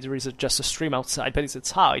 maybe there is just a stream outside, but it's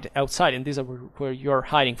outside, and these are where you're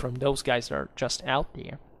hiding from. Those guys are just out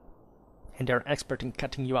there, and they're expert in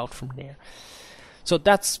cutting you out from there. So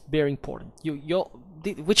that's very important.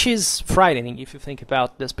 Which is frightening if you think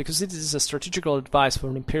about this, because it is a strategical advice for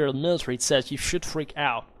an imperial military. It says you should freak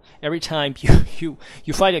out every time you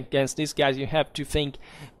fight against these guys. You have to think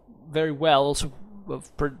very well, also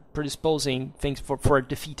of predisposing things for a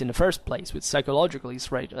defeat in the first place, which psychologically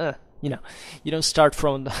is right. You don't start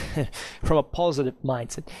from a positive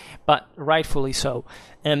mindset, but rightfully so.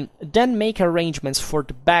 And then make arrangements for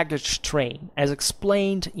the baggage train, as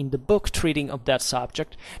explained in the book treating of that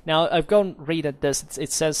subject. Now, I've gone read at this.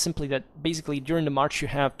 It says simply that basically during the march you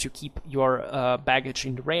have to keep your baggage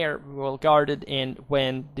in the rear, well guarded, and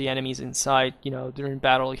when the enemy is inside, during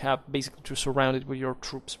battle, you have basically to surround it with your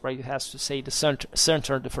troops, right? It has to say the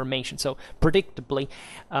center of the formation. So predictably,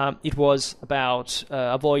 it was about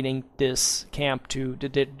avoiding this camp to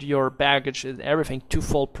your baggage, everything, to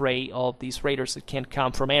fall prey of these raiders that can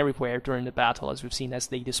come from everywhere during the battle, as we've seen, as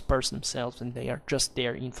they disperse themselves and they are just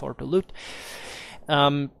there in for the loot.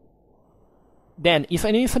 Then, if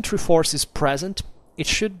an infantry force is present, it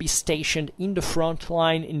should be stationed in the front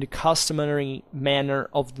line in the customary manner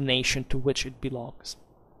of the nation to which it belongs.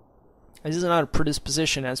 This is another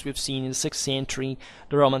predisposition, as we've seen in the 6th century.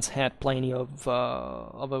 The Romans had plenty of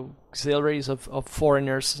auxiliaries, of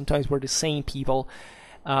foreigners, sometimes were the same people.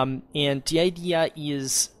 And the idea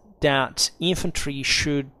is that infantry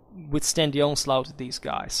should withstand the onslaught of these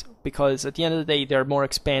guys, because at the end of the day, they're more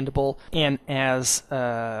expendable, and as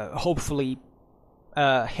hopefully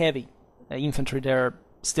heavy infantry, they're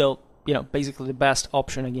still, basically the best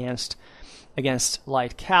option against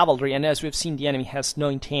light cavalry. And as we've seen, the enemy has no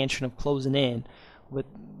intention of closing in with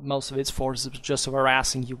most of its forces, just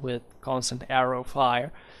harassing you with constant arrow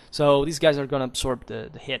fire. So these guys are going to absorb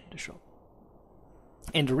the hit, the shot.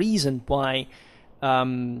 And the reason why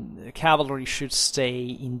cavalry should stay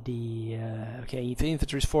in the okay. If the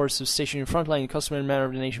infantry is forced to station in front line in customary manner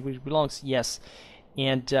of the nation which belongs, yes,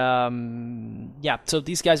 and yeah. So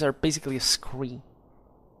these guys are basically a screen,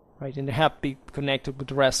 right? And they have to be connected with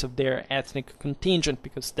the rest of their ethnic contingent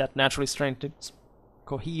because that naturally strengthens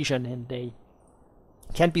cohesion, and they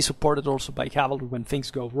can be supported also by cavalry when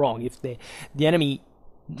things go wrong. If the enemy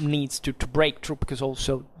needs to break through, because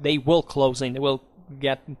also they will close in, they will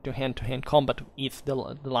get into hand-to-hand combat if the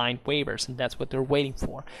line wavers, and that's what they're waiting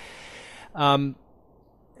for.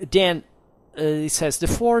 Then it says the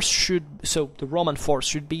Roman force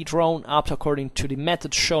should be drawn up according to the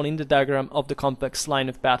method shown in the diagram of the complex line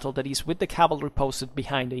of battle, that is, with the cavalry posted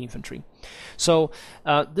behind the infantry. So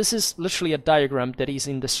this is literally a diagram that is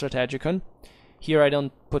in the Strategikon. Here I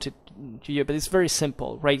don't put it to you, but it's very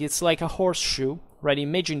simple, right? It's like a horseshoe, right?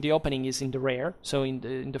 Imagine the opening is in the rear, so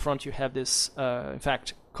in the front you have this, in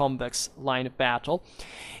fact, convex line of battle,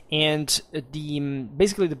 and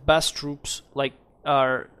basically the best troops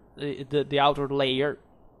are the outer layer.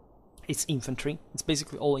 It's infantry. It's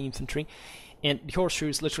basically all infantry, and the horseshoe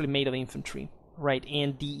is literally made of infantry, right?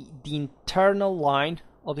 And the internal line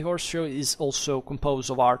of the horseshoe is also composed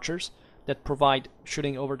of archers that provide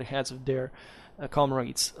shooting over the heads of their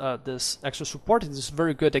comrades this extra support. It is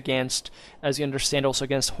very good against, as you understand, also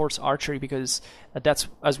against horse archery, because that's,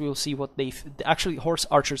 as we will see, what actually horse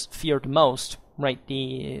archers fear the most, right?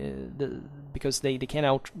 Because they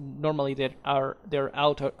can normally they're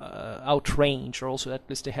out range, or also at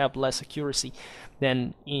least they have less accuracy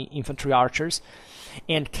than infantry archers.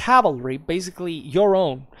 And cavalry, basically your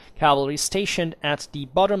own cavalry, stationed at the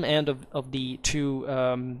bottom end of the two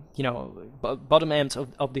bottom ends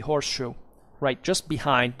of the horseshoe, right, just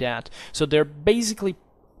behind that. So they're basically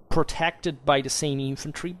protected by the same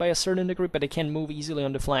infantry by a certain degree, but they can move easily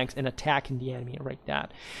on the flanks and attack in the enemy, like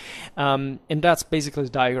that. And that's basically the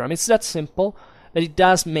diagram. It's that simple, but it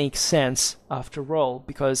does make sense after all,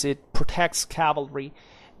 because it protects cavalry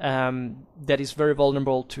that is very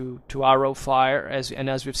vulnerable to arrow fire, as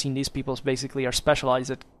we've seen, these peoples basically are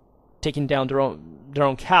specialized at taking down their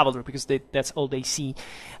own cavalry, because that's all they see,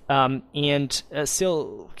 and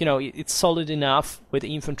still, it's solid enough with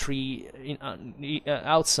infantry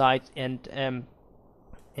outside and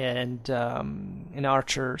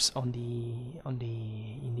archers in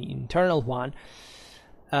the internal one.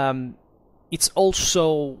 It's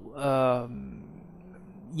also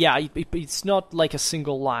it's not like a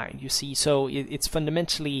single line, you see, so it's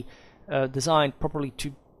fundamentally designed properly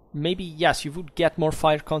to. Maybe, yes, you would get more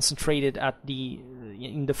fire concentrated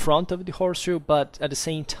in the front of the horseshoe, but at the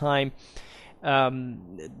same time,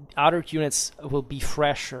 other units will be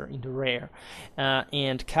fresher in the rear,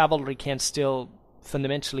 and cavalry can still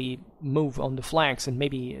fundamentally move on the flanks and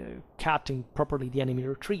maybe cutting properly the enemy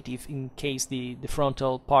retreat if in case the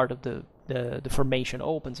frontal part of the formation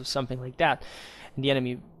opens or something like that, and the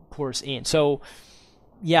enemy pours in. So,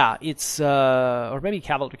 yeah, it's or maybe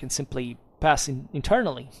cavalry can simply pass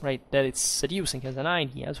internally, right? That it's seducing as an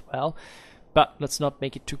idea as well, but let's not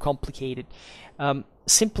make it too complicated.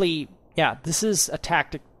 Simply, yeah, this is a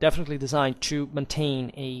tactic definitely designed to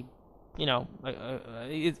maintain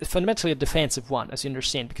it's fundamentally a defensive one, as you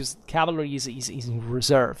understand, because cavalry is in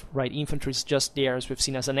reserve, right? Infantry is just there, as we've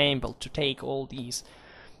seen, as an anvil to take all these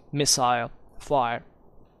missile fire.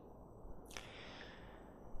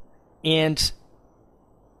 And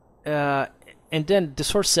then the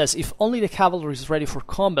source says, if only the cavalry is ready for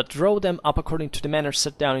combat, draw them up according to the manner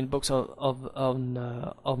set down in books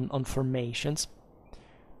on formations.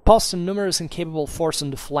 Post a numerous and capable force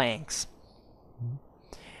on the flanks.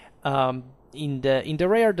 In the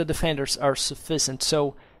rear, the defenders are sufficient.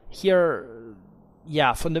 So here,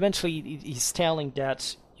 yeah, fundamentally, he's telling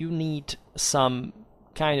that you need some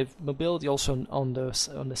kind of mobility also on the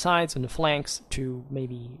sides, on the flanks, to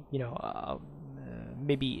maybe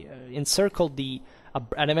encircle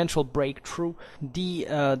an eventual breakthrough.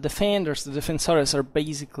 The defenders, the defensores, are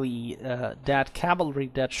basically that cavalry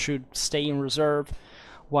that should stay in reserve,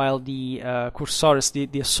 while the cursores,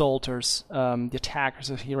 the assaulters, the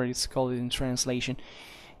attackers, as here it's called in translation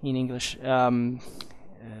in English, are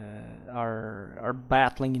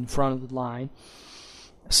battling in front of the line.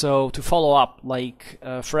 So to follow up, like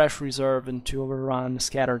fresh reserve and to overrun a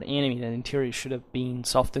scattered enemy, the interior should have been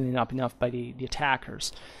softened up enough by the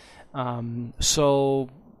attackers. So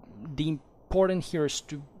the important here is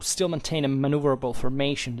to still maintain a maneuverable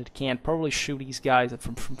formation that can probably shoot these guys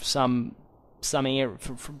from some area,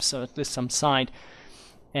 from at least some side,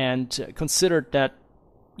 and consider that,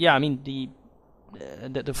 yeah, I mean the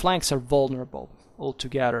flanks are vulnerable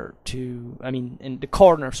altogether to, and the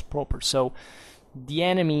corners proper. So the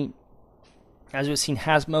enemy as we've seen,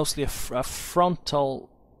 has mostly a frontal,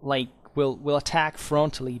 like will attack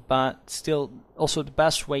frontally, but still also the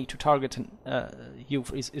best way to target you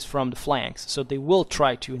is from the flanks. So they will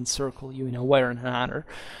try to encircle you in a way or another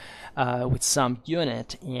with some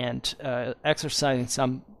unit and exercising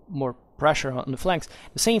some more pressure on the flanks.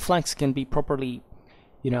 The same flanks can be properly,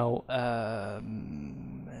 as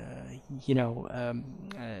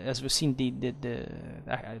we've seen,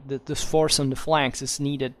 this force on the flanks is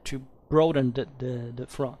needed to broaden the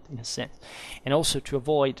front in a sense, and also to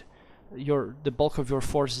avoid the bulk of your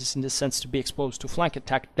forces in the sense to be exposed to flank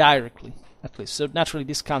attack directly, at least. So naturally,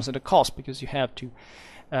 this comes at a cost because you have to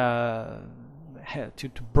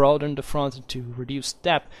broaden the front and to reduce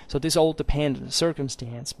depth. So this all depends on the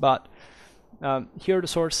circumstance. But here the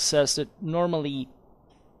source says that normally,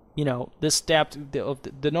 this depth of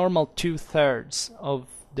the normal 2/3 of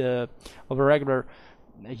a regular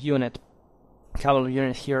unit, cavalry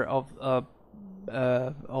unit here of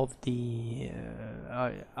the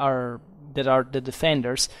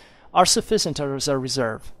defenders are sufficient as a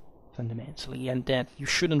reserve fundamentally, and that you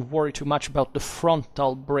shouldn't worry too much about the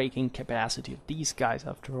frontal breaking capacity of these guys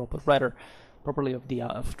after all, but rather properly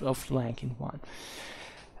of flanking one.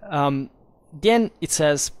 Then it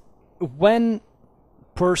says, when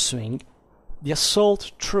pursuing the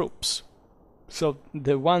assault troops, so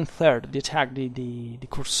the 1/3 of the attack, the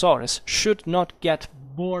cursores, should not get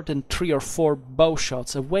more than 3 or 4 bow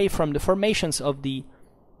shots away from the formations of the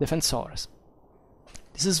defensores.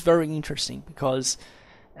 This is very interesting because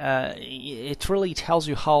it really tells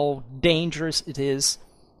you how dangerous it is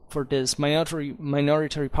for this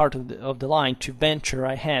minority part of the line to venture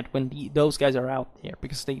ahead when those guys are out there,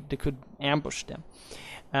 because they could ambush them.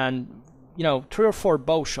 And 3 or 4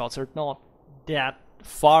 bow shots are not that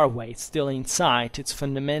far away. It's still in sight. It's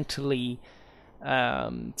fundamentally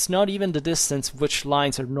it's not even the distance which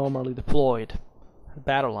lines are normally deployed,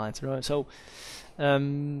 battle lines. So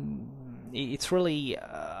it's really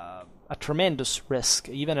a tremendous risk,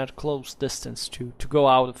 even at close distance, to go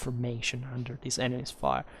out of formation under these enemies'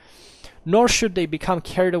 fire. Nor should they become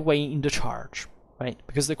carried away in the charge, right?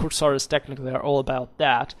 Because the cursores technically are all about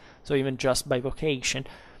that. So even just by vocation.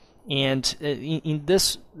 And in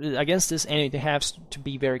this, against this enemy, they have to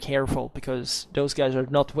be very careful, because those guys are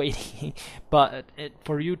not waiting but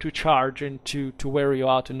for you to charge and to wear you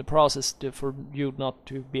out in the process, for you not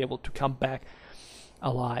to be able to come back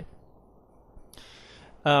alive.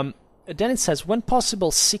 Then it says, when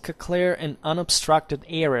possible, seek a clear and unobstructed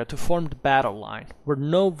area to form the battle line, where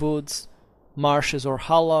no woods, marshes, or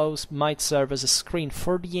hollows might serve as a screen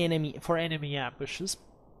for enemy ambushes.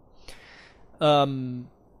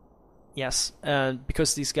 Yes,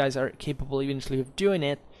 because these guys are capable eventually of doing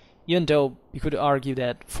it, even though you could argue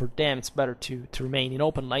that for them it's better to remain in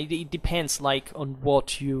open line. It depends on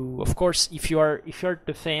what you... Of course, if you're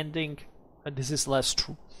defending, this is less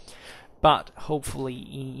true. But hopefully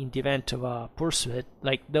in the event of a pursuit,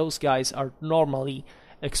 those guys are normally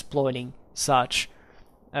exploiting such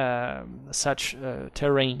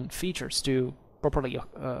terrain features to properly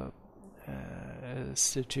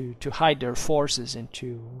to hide their forces and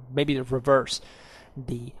to maybe reverse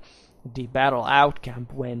the battle outcome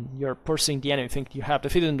when you're pursuing the enemy. Think you have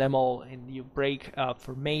defeated them all, and you break up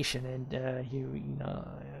formation, and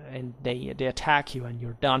and they attack you, and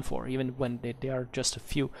you're done for. Even when they are just a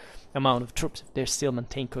few amount of troops, if they still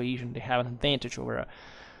maintain cohesion, they have an advantage over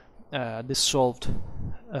a dissolved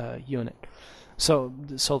unit. So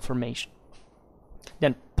dissolved formation.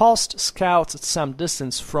 Then post scouts at some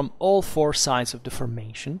distance from all 4 sides of the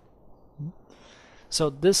formation. So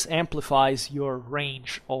this amplifies your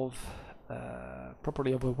range of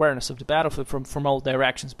properly of awareness of the battlefield from all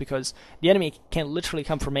directions, because the enemy can literally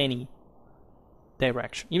come from any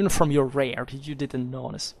direction, even from your rear that you didn't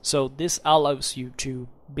notice. So this allows you to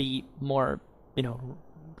be more,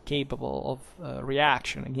 capable of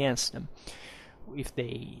reaction against them if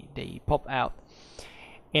they pop out.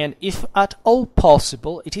 And if at all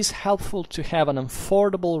possible, it is helpful to have an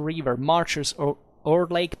unfordable river, marshes, or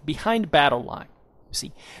lake behind battle line.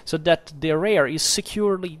 See, so that the rear is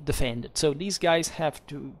securely defended. So these guys have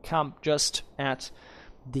to come just at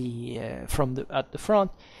the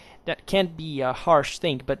front. That can be a harsh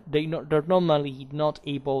thing, but they're normally not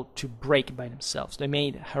able to break by themselves. They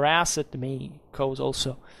may harass it. They may cause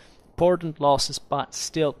also important losses, but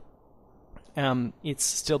still, it's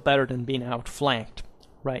still better than being outflanked.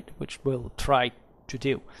 Right, which we'll try to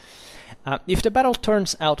do. If the battle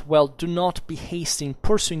turns out well, do not be hasty in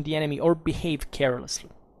pursuing the enemy or behave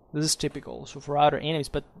carelessly. This is typical also for other enemies,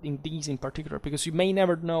 but in these in particular, because you may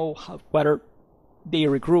never know whether they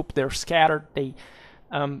regroup, they're scattered, they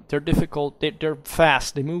They're difficult. They're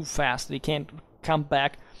fast. They move fast. They can't come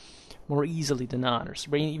back more easily than others.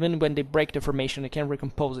 Even when they break the formation, they can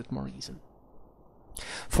recompose it more easily.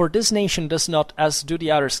 For this nation does not, as do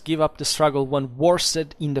the others, give up the struggle when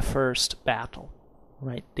worsted in the first battle.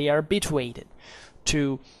 Right? They are habituated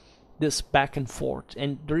to this back and forth,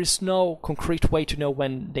 and there is no concrete way to know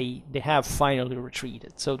when they have finally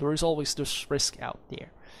retreated. So there is always this risk out there.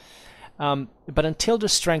 But until their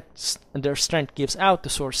strength gives out, the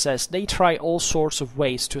source says, they try all sorts of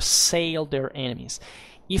ways to assail their enemies.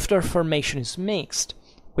 If their formation is mixed,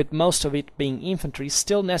 with most of it being infantry, it's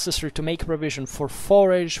still necessary to make provision for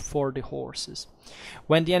forage for the horses.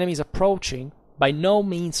 When the enemy is approaching, by no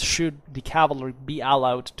means should the cavalry be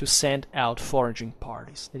allowed to send out foraging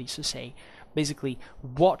parties. That is to say, basically,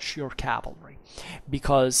 watch your cavalry,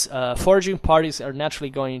 because foraging parties are naturally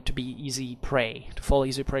going to be easy prey, to fall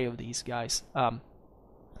easy prey of these guys.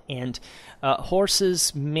 And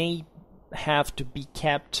horses may have to be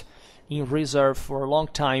kept in reserve for a long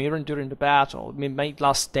time, even during the battle. It may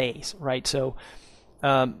last days, right? So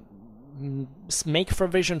make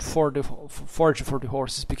provision for the forage for the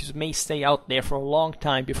horses, because it may stay out there for a long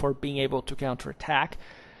time before being able to counterattack.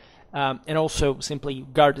 And also simply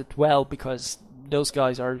guard it well, because those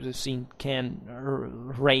guys are seen can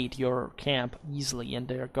raid your camp easily, and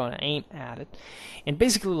they're going to aim at it. And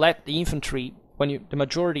basically let the infantry, when the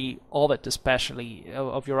majority of it, especially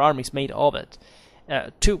of your army, is made of it,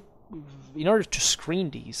 in order to screen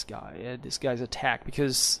these guys' attack,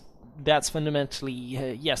 because that's fundamentally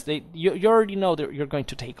yes, you already know that you're going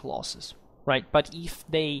to take losses, right? But if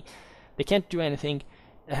they can't do anything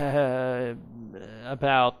about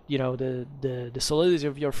the solidity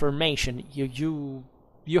of your formation, you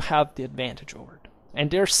have the advantage over it. And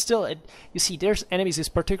there's still there's enemies is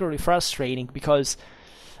particularly frustrating, because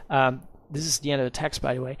this is the end of the text,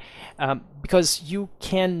 by the way, because you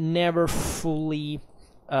can never fully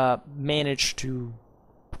manage to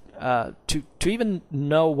even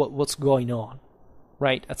know what's going on,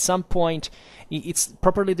 right? At some point, it's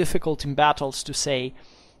properly difficult in battles to say.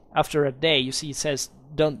 After a day, you see, it says,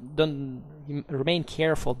 don't remain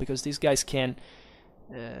careful, because these guys can,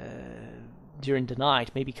 during the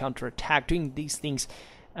night, maybe counterattack, doing these things,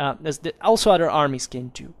 as also other armies can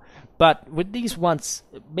do. But with these ones,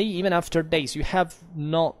 maybe even after days, you have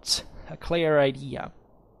not a clear idea,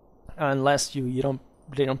 unless they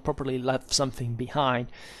don't properly left something behind,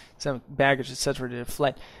 some baggage, etc. that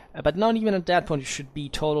fled. But not even at that point you should be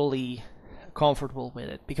totally comfortable with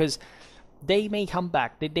it, because they may come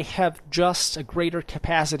back. They have just a greater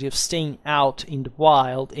capacity of staying out in the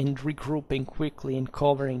wild and regrouping quickly and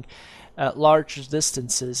covering large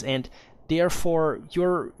distances, and therefore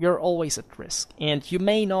you're always at risk. And you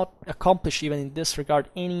may not accomplish, even in this regard,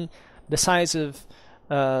 any decisive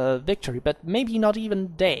victory, but maybe not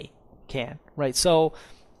even they can, right? So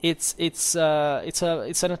it's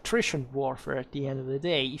an attrition warfare at the end of the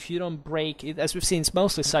day. If you don't break it, as we've seen, it's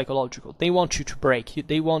mostly psychological. They want you to break.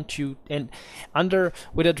 They want you, and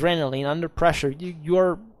with adrenaline, under pressure,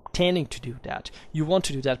 you're tending to do that. You want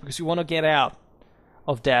to do that because you want to get out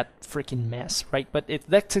of that freaking mess, right? But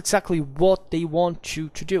that's exactly what they want you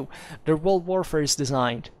to do. Their world warfare is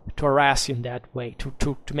designed to harass you in that way,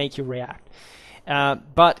 to make you react.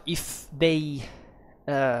 But if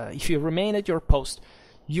you remain at your post,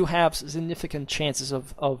 you have significant chances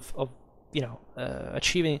of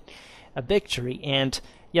achieving a victory. And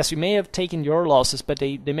yes, you may have taken your losses, but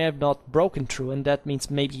they may have not broken through, and that means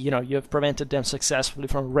maybe you have prevented them successfully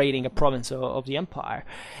from raiding a province of the empire,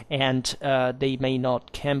 and they may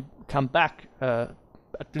not come back at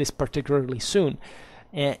least particularly soon.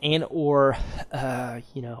 At the end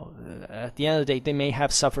of the day, they may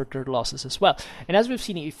have suffered their losses as well. And as we've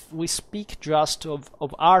seen, if we speak just of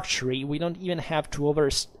archery, we don't even have to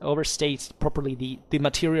overstate properly the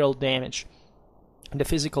material damage, the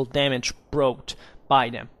physical damage brought by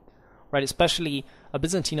them, right? Especially a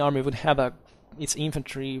Byzantine army would have its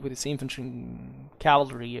infantry with its infantry,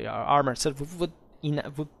 cavalry, armor, etc. would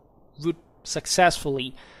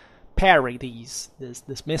successfully parry this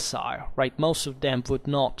missile, right? Most of them would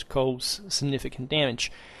not cause significant damage,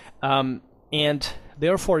 and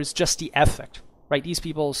therefore it's just the effect, right? These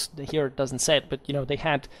people here, it doesn't say it, but they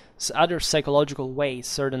had other psychological ways,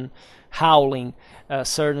 certain howling,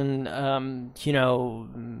 certain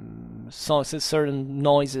songs, certain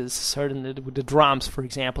noises, certain the drums, for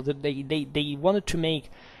example, that they wanted to make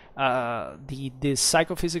the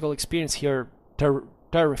psychophysical experience here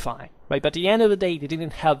terrifying, right? But at the end of the day, they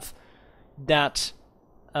didn't have that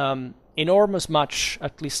enormous much,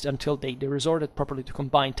 at least until they resorted properly to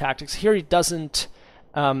combined tactics. Here it doesn't,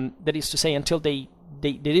 that is to say, until they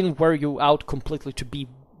they didn't wear you out completely to be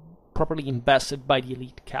properly invested by the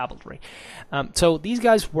elite cavalry. So these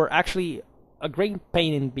guys were actually a great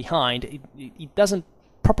pain in behind. It doesn't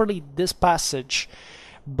properly, this passage,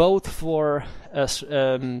 both for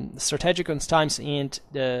Strategikon's times and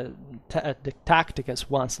the Taktikas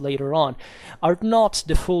ones later on, are not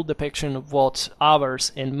the full depiction of what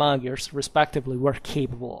Avars and Magyars respectively were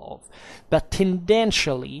capable of. But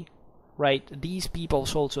tendentially, right, these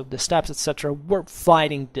peoples also of the steppes, etc., were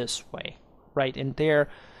fighting this way, right, and their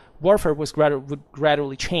warfare would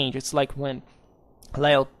gradually change. It's like when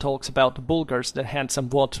Leo talks about the Bulgars that had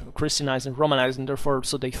somewhat Christianized and Romanized, and therefore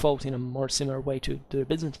so they fought in a more similar way to the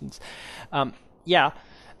Byzantines. But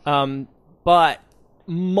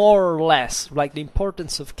more or less, like the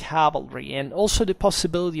importance of cavalry and also the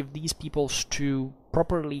possibility of these peoples to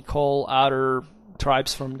properly call other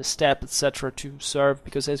tribes from the steppe, etc., to serve,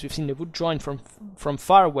 because as we've seen, they would join from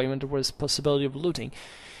far away when there was possibility of looting,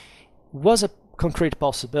 was a concrete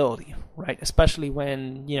possibility, right? Especially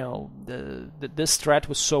when, you know, this threat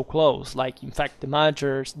was so close. Like, in fact, the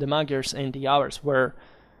Magyars and the Avars were,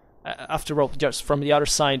 after all, just from the other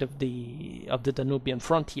side of the Danubian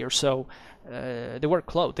frontier. So they were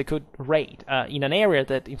close. They could raid in an area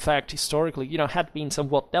that, in fact, historically, you know, had been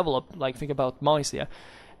somewhat developed. Like, think about Moesia.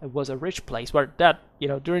 It was a rich place where that, you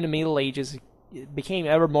know, during the Middle Ages, it became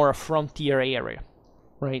ever more a frontier area.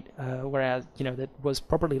 Right, whereas, you know, that was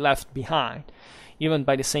properly left behind, even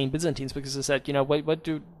by the same Byzantines, because they said, you know, what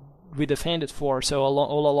do we defend it for? So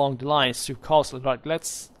all along the line, it's too costly. Like,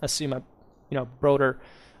 let's assume a, you know, broader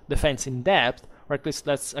defense in depth, or at least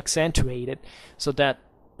let's accentuate it, so that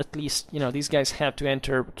at least, you know, these guys have to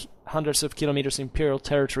enter hundreds of kilometers imperial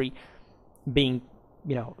territory, being,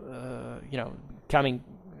 coming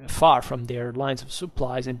far from their lines of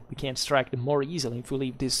supplies, and we can strike them more easily if we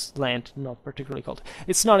leave this land not particularly cold.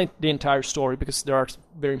 It's not the entire story, because there are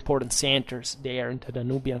very important centers there in the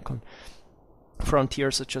Danubian frontier,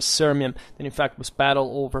 such as Sirmium, that in fact was battled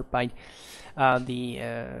over by the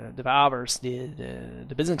Avars,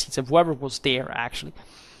 the Byzantines, and whoever was there actually.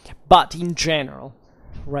 But in general,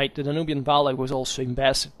 right, the Danubian Valley was also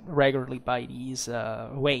invested regularly by these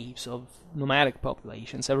waves of nomadic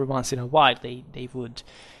populations. Every once in a while they would,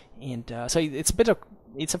 and so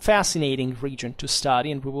it's a fascinating region to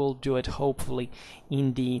study, and we will do it hopefully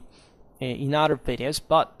in other videos.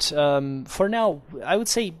 But for now, I would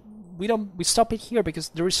say we stop it here, because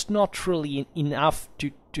there is not really enough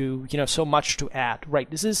to so much to add. Right,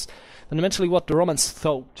 this is fundamentally what the Romans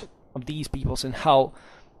thought of these peoples, and how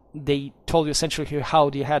they told you essentially how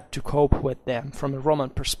they had to cope with them from a Roman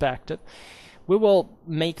perspective. We will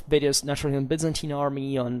make videos naturally on Byzantine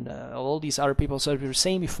army, on all these other peoples that we were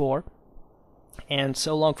saying before, and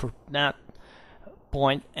so long for that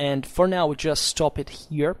point. And for now, we just stop it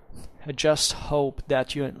here. I just hope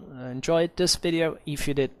that you enjoyed this video. If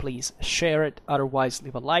you did, please share it. Otherwise,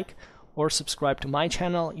 leave a like or subscribe to my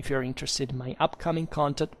channel if you're interested in my upcoming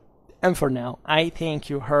content. And for now, I thank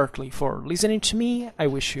you heartily for listening to me. I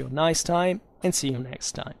wish you a nice time, and see you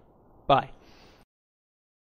next time. Bye.